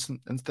these events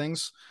and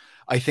things.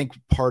 I think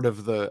part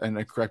of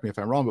and correct me if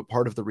I'm wrong, but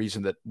part of the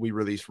reason that we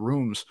released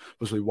rooms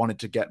was we wanted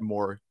to get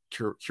more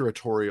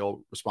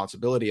curatorial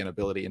responsibility and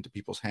ability into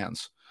people's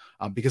hands.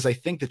 Because I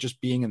think that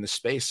just being in the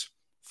space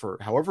for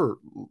however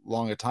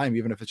long a time,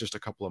 even if it's just a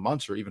couple of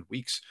months or even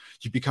weeks,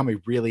 you become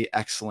a really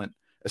excellent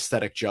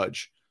aesthetic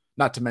judge.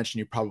 Not to mention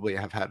you probably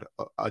have had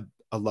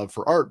a love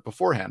for art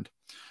beforehand.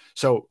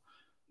 So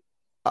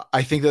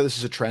I think that this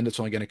is a trend that's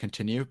only going to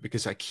continue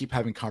because I keep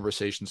having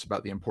conversations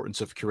about the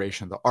importance of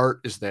curation. The art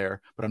is there,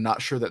 but I'm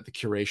not sure that the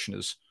curation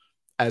is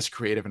as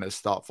creative and as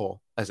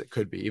thoughtful as it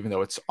could be, even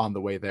though it's on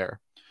the way there.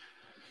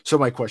 So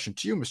my question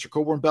to you, Mr.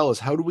 Colborn Bell, is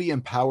how do we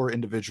empower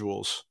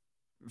individuals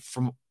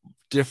from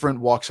different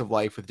walks of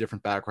life with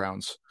different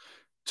backgrounds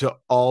to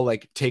all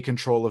like take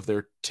control of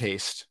their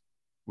taste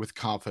with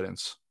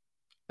confidence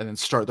and then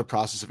start the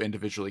process of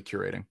individually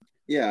curating?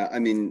 Yeah, I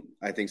mean,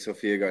 I think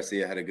Sofia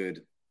Garcia had a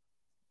good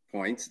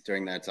point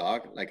during that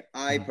talk, like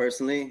I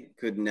personally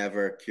could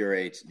never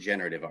curate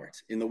generative art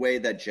in the way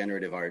that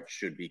generative art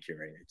should be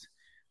curated,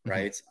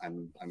 right?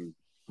 I'm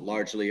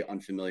largely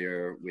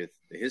unfamiliar with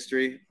the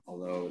history,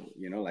 although,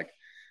 you know, like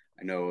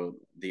I know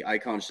the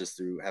icons just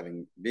through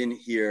having been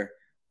here.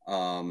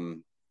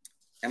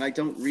 And I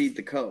don't read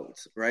the code,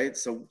 right?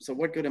 So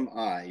what good am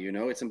I? You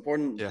know, it's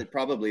important that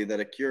probably that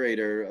a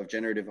curator of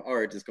generative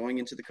art is going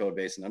into the code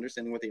base and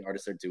understanding what the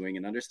artists are doing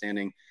and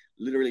understanding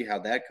literally how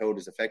that code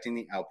is affecting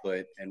the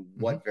output and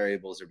what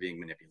variables are being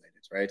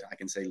manipulated, right? I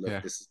can say,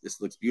 look, this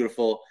looks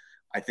beautiful.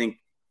 I think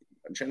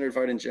generative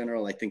art in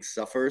general, I think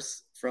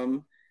suffers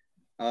from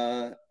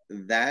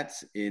that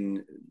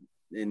in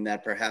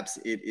that perhaps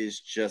it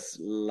is just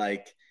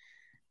like,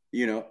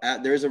 you know,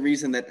 there's a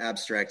reason that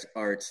abstract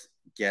art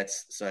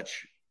gets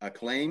such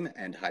acclaim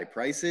and high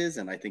prices,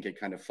 and I think it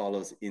kind of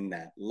follows in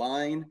that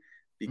line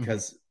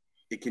because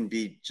it can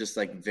be just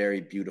like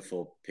very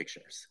beautiful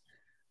pictures.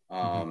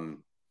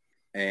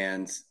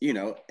 And you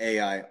know,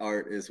 AI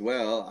art as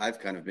well, I've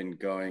kind of been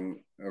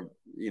going,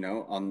 you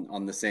know,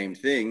 on the same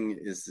thing.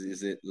 Is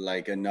it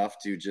like enough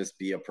to just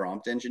be a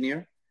prompt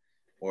engineer,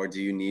 or do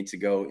you need to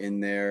go in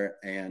there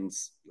and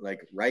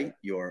like write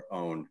your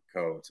own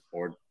code,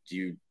 or do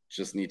you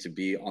just need to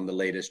be on the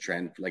latest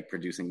trend, like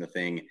producing the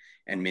thing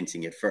and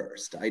minting it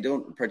first? I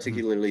don't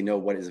particularly know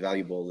what is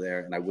valuable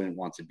there, and I wouldn't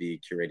want to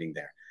be curating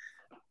there.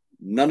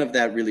 None of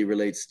that really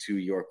relates to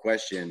your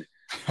question.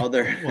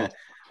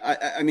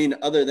 I mean,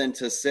 other than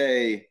to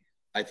say,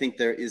 I think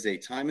there is a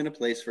time and a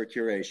place for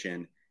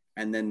curation,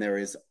 and then there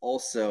is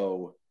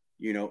also,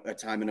 you know, a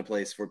time and a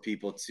place for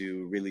people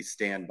to really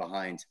stand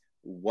behind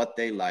what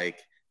they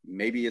like.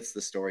 Maybe it's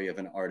the story of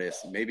an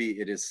artist.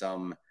 Maybe it is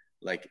some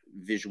like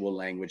visual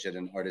language that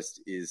an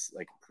artist is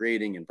like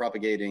creating and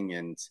propagating.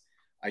 And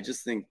I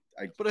just think,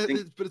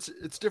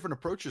 it's different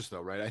approaches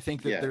though, right? I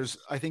think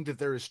that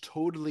there is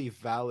totally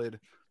valid,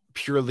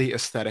 purely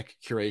aesthetic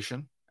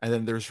curation. And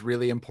then there's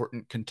really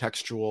important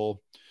contextual,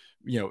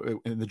 you know,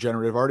 in the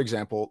generative art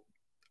example,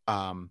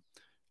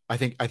 I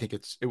think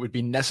it would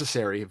be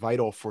necessary,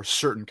 vital for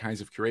certain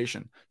kinds of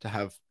curation to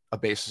have a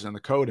basis in the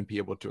code and be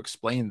able to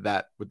explain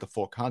that with the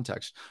full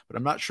context. But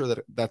I'm not sure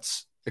that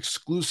that's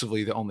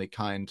exclusively the only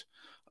kind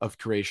of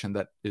curation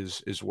that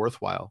is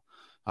worthwhile.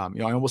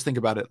 You know, I almost think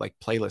about it like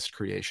playlist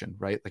creation,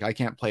 right? Like I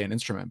can't play an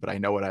instrument, but I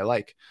know what I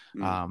like.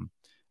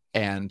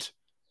 And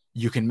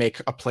you can make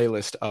a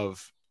playlist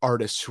of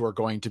artists who are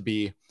going to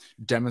be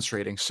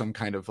demonstrating some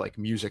kind of like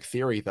music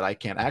theory that I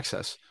can't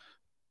access,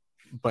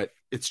 but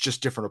it's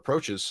just different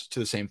approaches to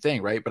the same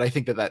thing, right? But I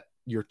think that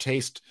your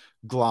taste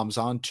gloms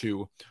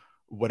onto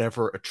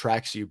whatever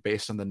attracts you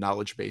based on the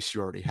knowledge base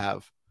you already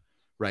have,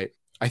 right?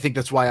 I think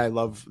that's why I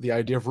love the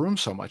idea of rooms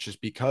so much, is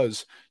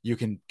because you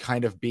can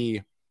kind of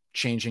be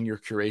changing your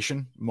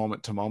curation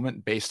moment to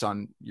moment based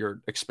on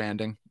your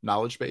expanding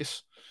knowledge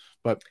base.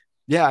 But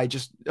yeah,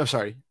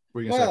 sorry.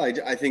 Well,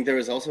 I think there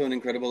is also an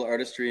incredible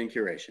artistry in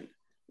curation,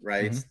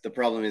 right? The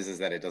problem is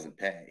that it doesn't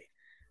pay,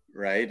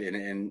 right?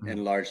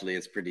 And largely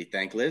it's pretty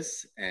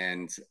thankless,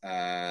 and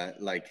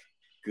like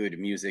good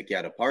music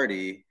at a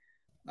party,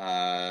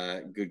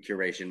 good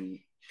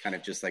curation kind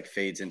of just like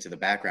fades into the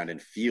background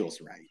and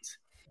feels right.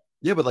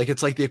 Yeah, but like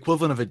it's like the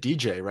equivalent of a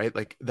DJ, right?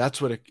 Like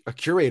that's what a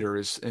curator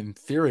is in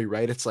theory,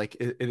 right? It's like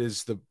it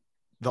is the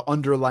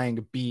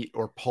underlying beat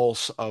or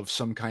pulse of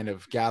some kind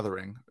of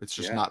gathering. It's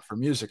just not for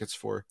music, it's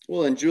for...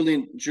 Well, and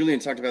Julian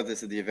talked about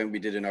this at the event we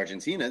did in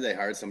Argentina. They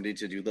hired somebody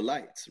to do the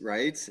lights,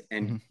 right?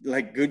 And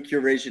like good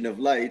curation of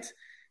light,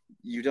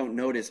 you don't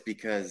notice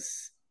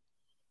because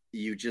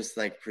you just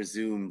like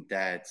presume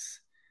that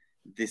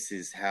this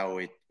is how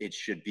it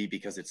should be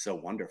because it's so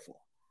wonderful.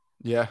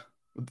 Yeah.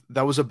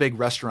 That was a big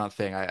restaurant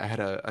thing. I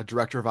had a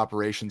director of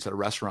operations at a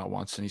restaurant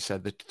once, and he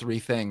said the 3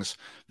 things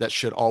that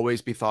should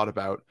always be thought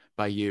about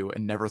by you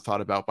and never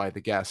thought about by the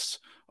guests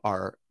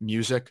are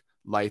music,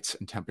 lights,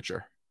 and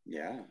temperature.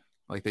 Yeah.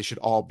 Like they should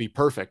all be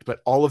perfect,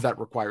 but all of that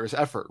requires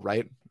effort,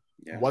 right?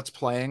 Yeah. What's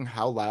playing,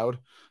 how loud,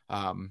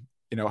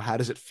 you know, how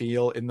does it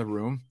feel in the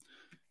room?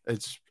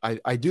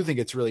 I do think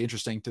it's really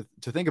interesting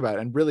to think about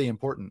and really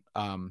important.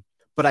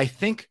 But I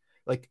think,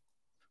 like,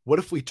 what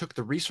if we took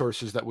the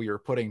resources that we were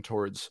putting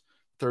towards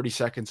 30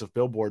 seconds of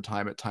billboard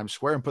time at Times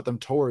Square and put them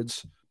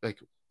towards like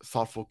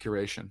thoughtful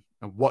curation,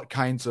 and what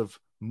kinds of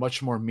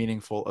much more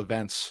meaningful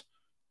events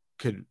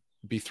could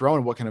be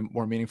thrown, what kind of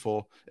more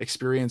meaningful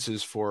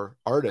experiences for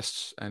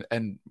artists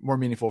and more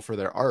meaningful for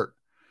their art,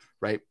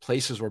 right?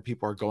 Places where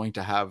people are going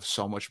to have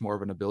so much more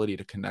of an ability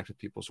to connect with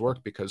people's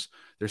work because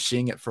they're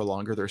seeing it for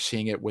longer. They're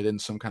seeing it within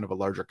some kind of a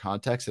larger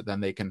context that then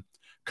they can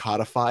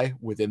codify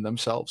within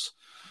themselves.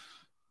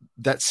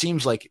 That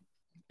seems like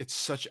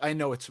I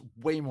know it's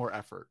way more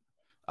effort.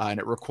 And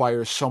it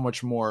requires so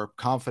much more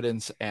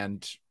confidence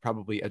and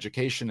probably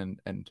education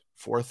and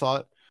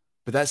forethought.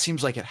 But that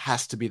seems like it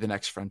has to be the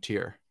next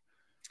frontier.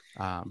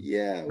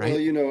 Yeah, right? Well,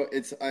 you know,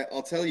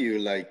 I'll tell you,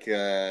 like,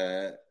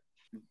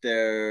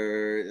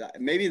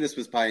 maybe this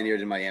was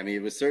pioneered in Miami.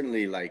 It was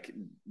certainly like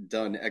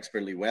done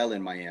expertly well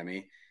in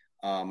Miami.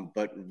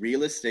 But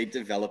real estate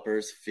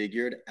developers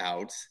figured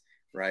out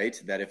right?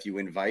 That if you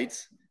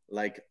invite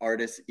like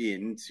artists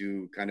in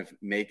to kind of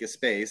make a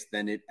space,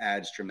 then it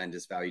adds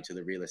tremendous value to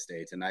the real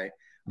estate. And I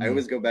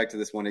always go back to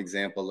this one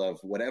example of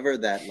whatever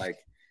that like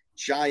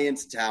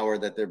giant tower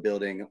that they're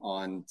building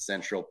on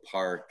Central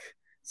Park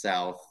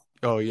South.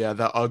 Oh yeah,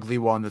 that ugly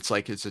one that's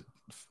like, is it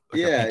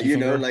like a Yeah, pinky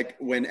finger? like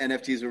when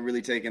NFTs were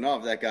really taking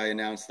off, that guy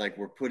announced like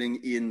we're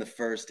putting in the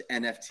first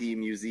NFT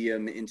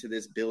museum into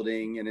this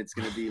building and it's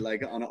going to be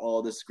like on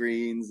all the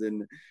screens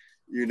and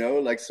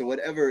like so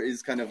whatever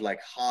is kind of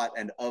like hot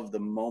and of the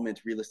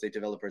moment real estate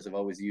developers have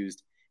always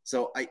used.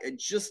 So I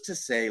just to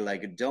say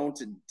like don't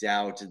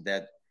doubt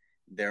that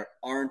there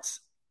aren't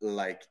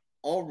like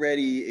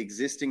already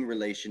existing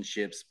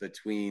relationships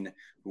between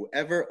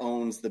whoever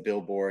owns the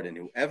billboard and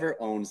whoever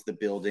owns the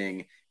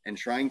building and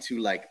trying to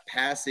like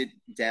pass it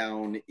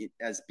down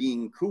as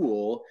being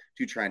cool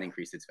to try and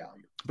increase its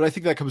value. But I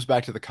think that comes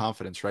back to the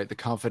confidence, right? The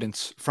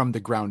confidence from the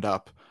ground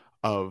up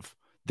of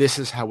this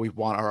is how we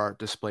want our art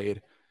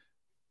displayed,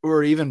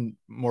 or even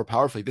more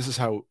powerfully, this is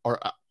how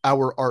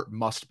our art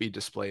must be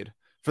displayed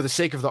for the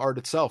sake of the art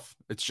itself.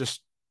 It's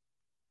just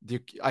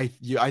I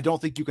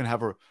don't think you can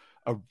have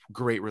a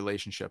great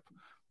relationship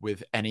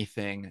with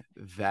anything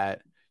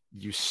that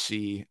you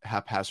see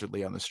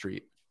haphazardly on the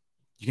street.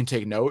 You can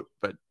take note,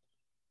 but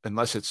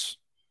unless it's,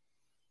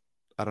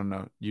 I don't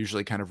know,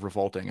 usually kind of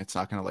revolting, it's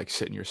not going to like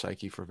sit in your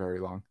psyche for very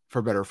long,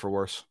 for better or for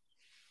worse.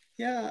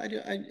 Yeah,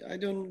 I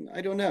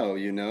don't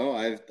know.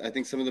 I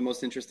think some of the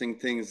most interesting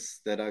things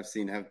that I've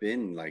seen have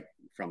been like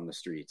from the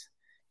street,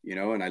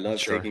 and I love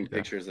taking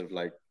pictures of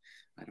like,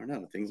 I don't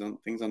know, things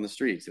on the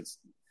streets. It's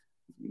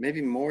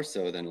maybe more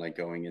so than like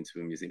going into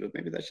a museum, but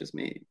maybe that's just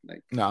me.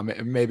 Like, no,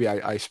 maybe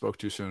I spoke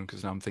too soon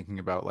because now I'm thinking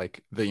about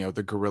like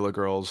the Gorilla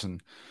Girls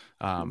and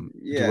do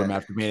women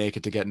have to be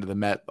naked to get into the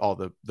Met, all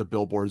the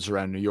billboards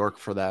around New York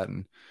for that,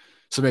 and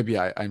so maybe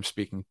I'm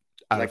speaking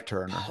out like of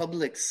turn.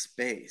 Public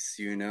space,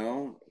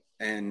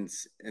 and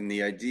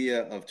the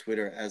idea of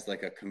Twitter as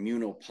like a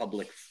communal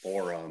public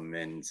forum,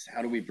 and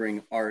how do we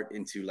bring art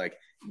into like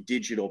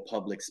digital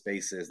public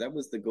spaces? That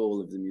was the goal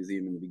of the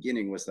museum in the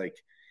beginning, was like,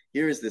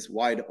 here is this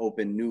wide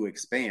open new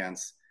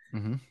expanse.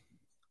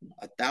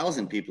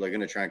 1,000 people are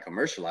going to try and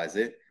commercialize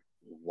it.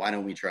 Why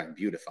don't we try and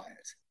beautify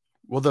it?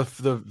 Well,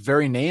 the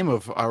very name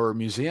of our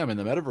museum in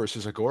the metaverse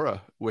is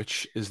Agora,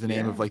 which is the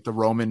name of like the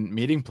Roman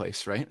meeting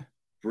place, right?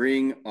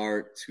 Bring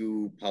art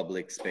to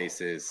public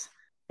spaces,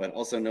 but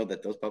also know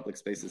that those public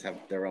spaces have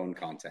their own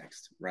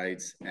context,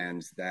 right?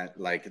 And that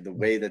like the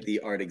way that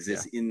the art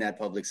exists in that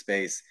public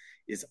space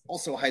is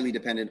also highly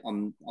dependent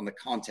on the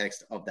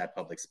context of that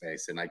public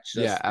space. And I just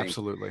think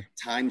absolutely.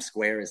 Times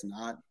Square is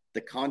not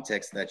the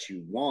context that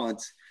you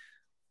want,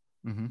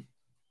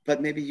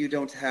 but maybe you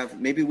don't have,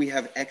 maybe we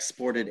have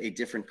exported a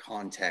different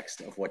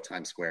context of what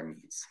Times Square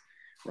means,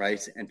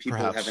 right? And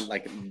people haven't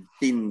like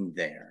been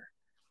there.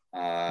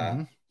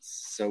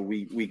 So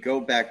we go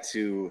back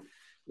to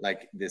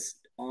like this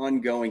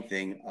ongoing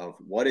thing of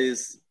what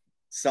is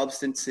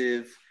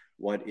substantive,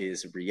 what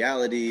is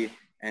reality,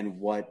 and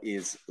what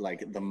is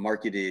like the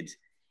marketed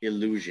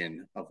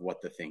illusion of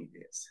what the thing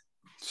is.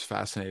 It's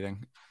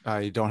fascinating.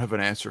 I don't have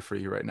an answer for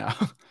you right now.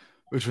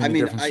 Between the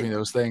difference between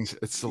those things,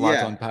 it's a lot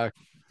to unpack.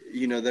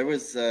 There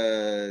was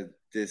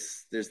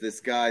there's this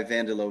guy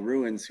Vandalo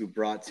Ruins who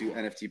brought to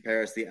NFT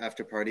Paris the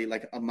after party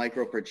like a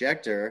micro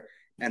projector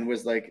and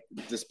was like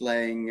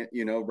displaying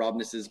Rob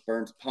Niss's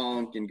Burnt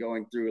Punk and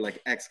going through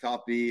like X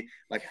Copy.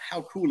 Like,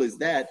 how cool is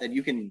that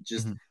you can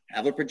just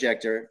have a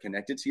projector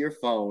connected to your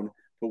phone,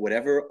 put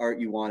whatever art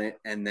you want it,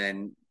 and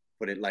then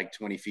put it like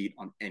 20 feet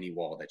on any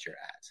wall that you're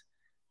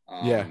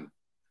at.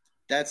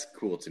 That's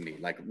cool to me,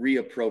 like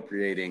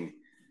reappropriating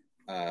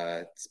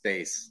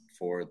space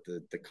for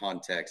the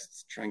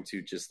context, trying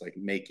to just like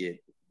make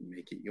it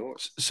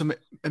yours. So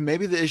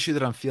maybe the issue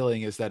that I'm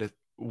feeling is that if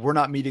we're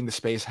not meeting the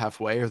space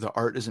halfway, or the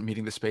art isn't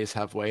meeting the space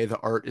halfway, the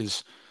art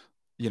is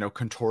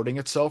contorting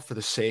itself for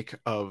the sake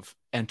of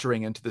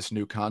entering into this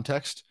new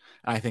context,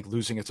 and I think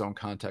losing its own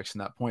context in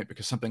that point,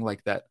 because something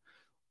like that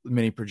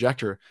mini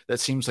projector, that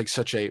seems like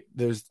such a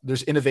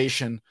there's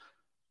innovation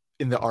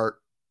in the art,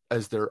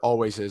 as there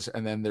always is,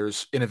 and then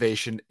there's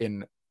innovation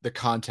in the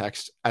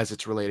context as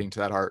it's relating to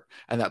that art,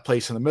 and that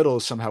place in the middle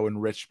is somehow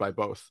enriched by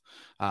both.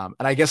 And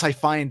I guess I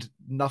find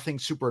nothing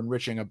super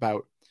enriching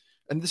about,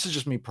 and this is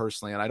just me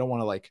personally, and I don't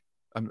want to like,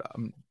 I'm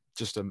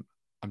just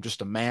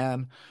a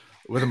man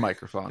with a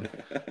microphone.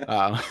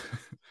 But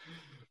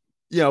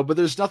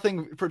there's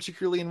nothing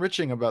particularly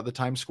enriching about the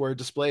Times Square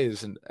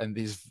displays and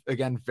these,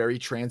 again, very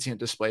transient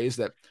displays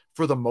that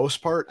for the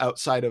most part,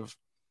 outside of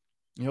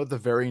the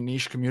very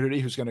niche community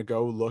who's going to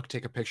go look,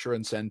 take a picture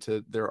and send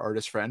to their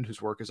artist friend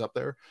whose work is up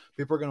there,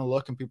 people are going to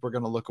look and people are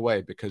going to look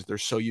away because they're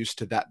so used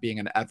to that being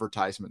an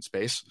advertisement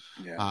space.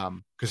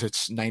 Because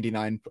it's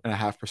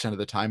 99.5% of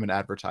the time an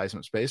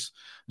advertisement space.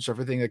 And so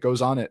everything that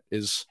goes on it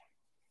is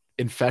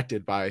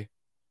infected by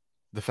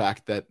the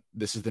fact that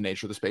this is the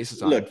nature of the space.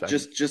 It's Look,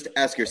 just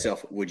ask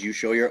yourself, would you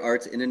show your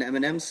art in an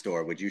M&M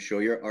store? Would you show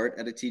your art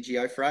at a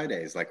TGI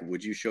Fridays? Like,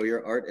 would you show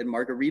your art in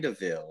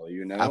Margaritaville?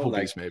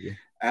 Applebee's, maybe.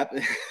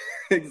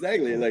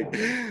 Exactly.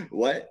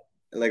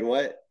 Like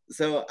what?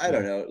 So I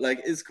don't know.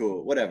 Like, it's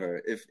cool.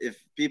 Whatever. If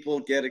people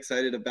get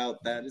excited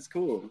about that, it's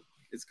cool.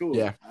 It's cool.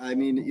 Yeah. I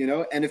mean,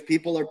 and if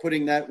people are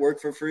putting that work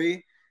for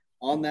free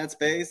on that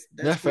space,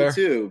 Yeah, that's cool fair.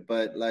 too.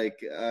 But like,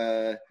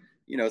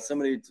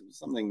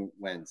 something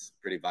went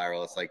pretty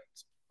viral. It's like,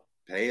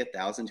 pay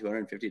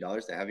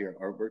 $1,250 to have your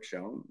artwork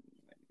shown.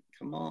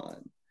 Come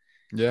on.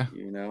 Yeah.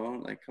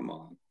 Like, come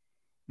on.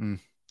 Mm.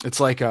 It's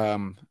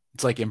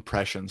like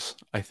impressions,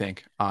 I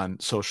think, on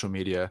social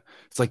media.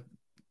 It's like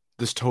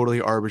this totally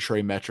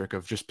arbitrary metric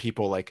of just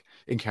people like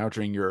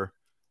encountering your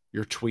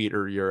tweet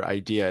or your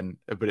idea, and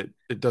but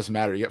it doesn't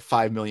matter. You get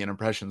 5 million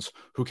impressions.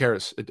 Who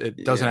cares?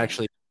 It doesn't Yeah.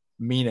 actually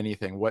mean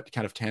anything. What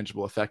kind of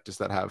tangible effect does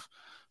that have?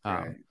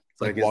 Right.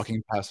 It's like Like, is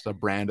walking past a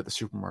brand at the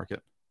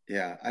supermarket.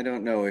 Yeah, I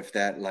don't know if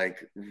that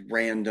like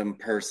random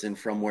person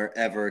from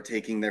wherever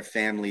taking their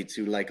family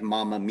to like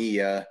Mamma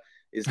Mia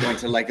is going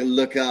to like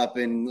look up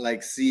and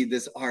like see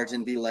this art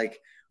and be like,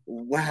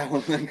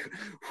 wow, like,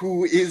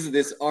 who is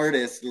this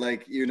artist?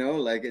 Like,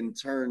 like, and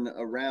turn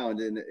around,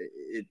 and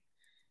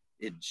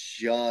it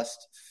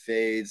just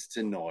fades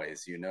to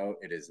noise.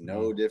 It is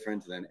no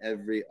different than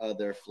every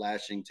other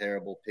flashing,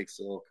 terrible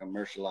pixel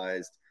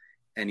commercialized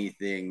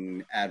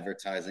anything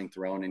advertising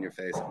thrown in your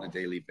face on a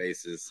daily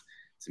basis.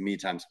 To me,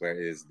 Times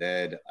Square is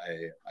dead.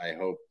 I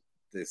hope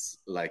this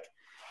like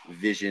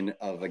vision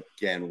of,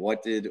 again,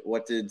 what did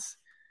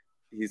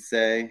he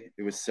say?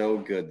 It was so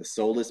good. The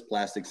soulless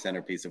plastic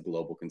centerpiece of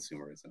global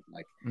consumerism.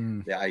 Like,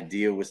 Mm, the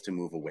idea was to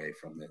move away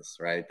from this,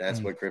 right? That's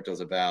mm. what crypto's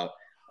about.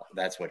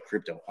 That's what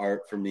crypto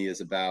art for me is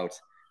about.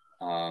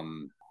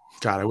 Um,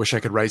 God, I wish I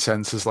could write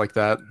sentences like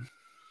that.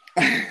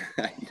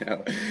 I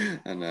know,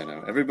 and I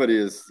know everybody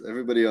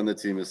on the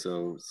team is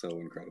so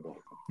incredible.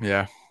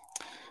 Yeah.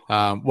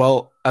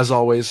 Well, as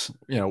always,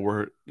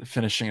 we're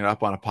finishing it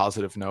up on a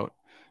positive note.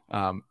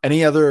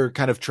 Any other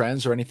kind of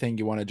trends or anything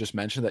you want to just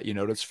mention that you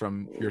noticed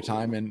from your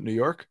time in New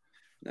York?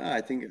 No,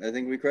 I think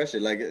we crushed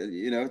it. Like,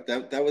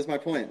 that was my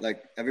point.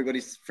 Like,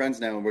 everybody's friends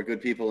now, and we're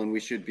good people, and we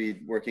should be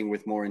working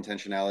with more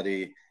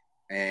intentionality.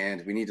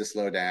 And we need to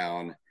slow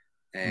down,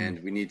 Mm.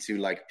 and we need to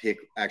like pick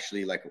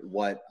actually like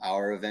what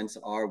our events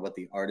are, what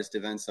the artist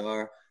events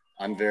are.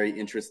 I'm very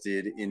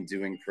interested in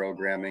doing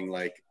programming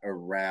like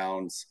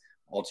around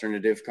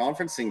alternative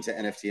conferencing to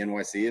NFT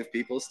NYC if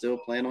people still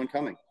plan on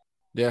coming.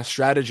 Yeah,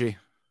 strategy.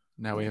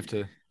 Now we have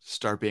to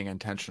start being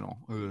intentional.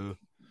 Ugh.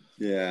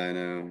 Yeah, I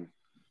know.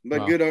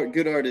 But Well,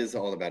 good art is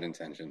all about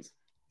intentions.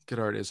 good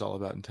art is all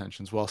about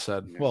intentions. Well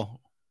said. Yeah.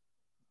 Well,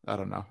 I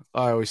don't know.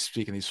 I always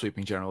speak in these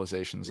sweeping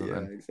generalizations, and Yeah,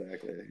 then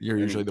exactly. you're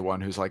usually And the one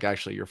who's like,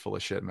 actually, you're full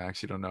of shit,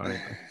 Max. You don't know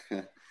anything. it's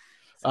good.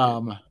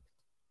 Um,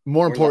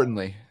 More Or la-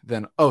 importantly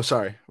than, oh,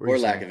 sorry, what were you or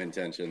lack saying? of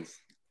intentions.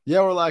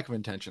 Yeah, or lack of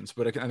intentions,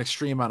 but an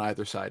extreme on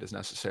either side is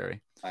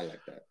necessary. I like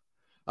that.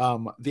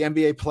 The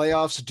NBA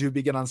playoffs do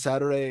begin on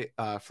Saturday.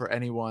 For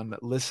anyone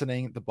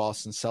listening, the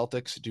Boston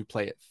Celtics do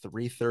play at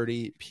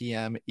 3:30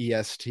 p.m.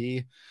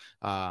 EST.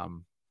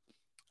 Um,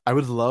 I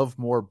would love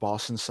more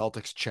Boston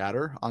Celtics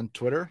chatter on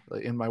Twitter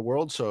in my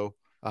world. So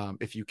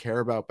if you care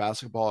about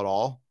basketball at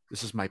all,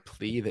 this is my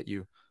plea that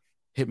you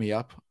hit me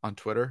up on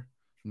Twitter,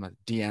 in my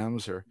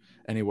DMs or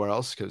anywhere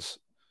else, because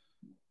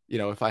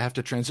if I have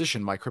to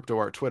transition my crypto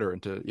art Twitter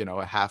into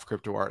a half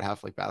crypto art,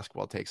 half like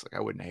basketball takes, like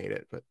I wouldn't hate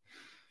it, but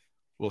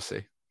we'll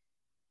see.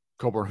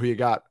 Colborn, who you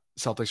got?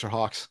 Celtics or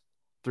Hawks?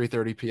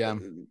 3:30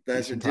 p.m.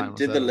 That's Eastern time on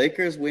did the Saturday.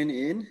 Lakers win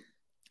in?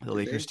 The Did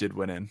Lakers they? did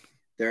win in.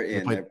 They're They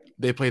in. play. They're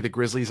They play the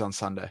Grizzlies on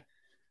Sunday.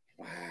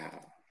 Wow.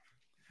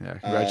 Yeah, Who do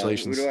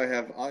congratulations. I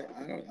have? I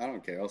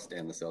don't care. I'll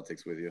stand the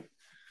Celtics with you.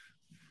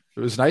 It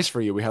was nice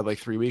for you. We had like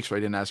 3 weeks where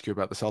I didn't ask you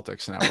about the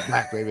Celtics, and now we're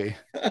back, baby.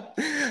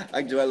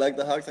 Do I like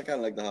the Hawks? I kind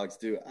of like the Hawks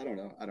too. I don't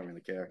know. I don't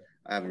really care.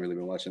 I haven't really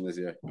been watching this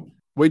year.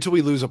 Wait till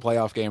we lose a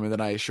playoff game, and then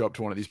I show up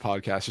to one of these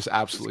podcasts just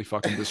absolutely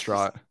fucking Just-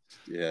 distraught.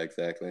 yeah,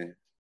 exactly.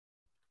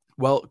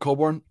 Well,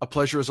 Colborn, a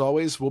pleasure as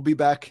always. We'll be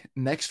back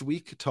next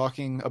week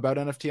talking about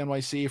NFT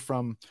NYC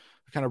from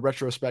a kind of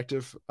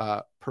retrospective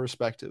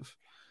perspective.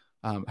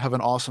 Have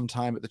an awesome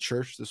time at the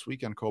church this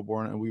weekend,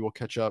 Colborn, and we will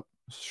catch up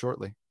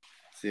shortly.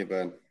 See you,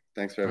 bud.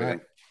 Thanks for All right.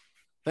 everything.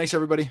 Thanks,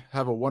 everybody.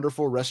 Have a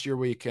wonderful rest of your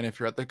week. And if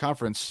you're at the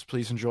conference,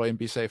 please enjoy and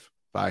be safe.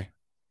 Bye.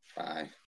 Bye.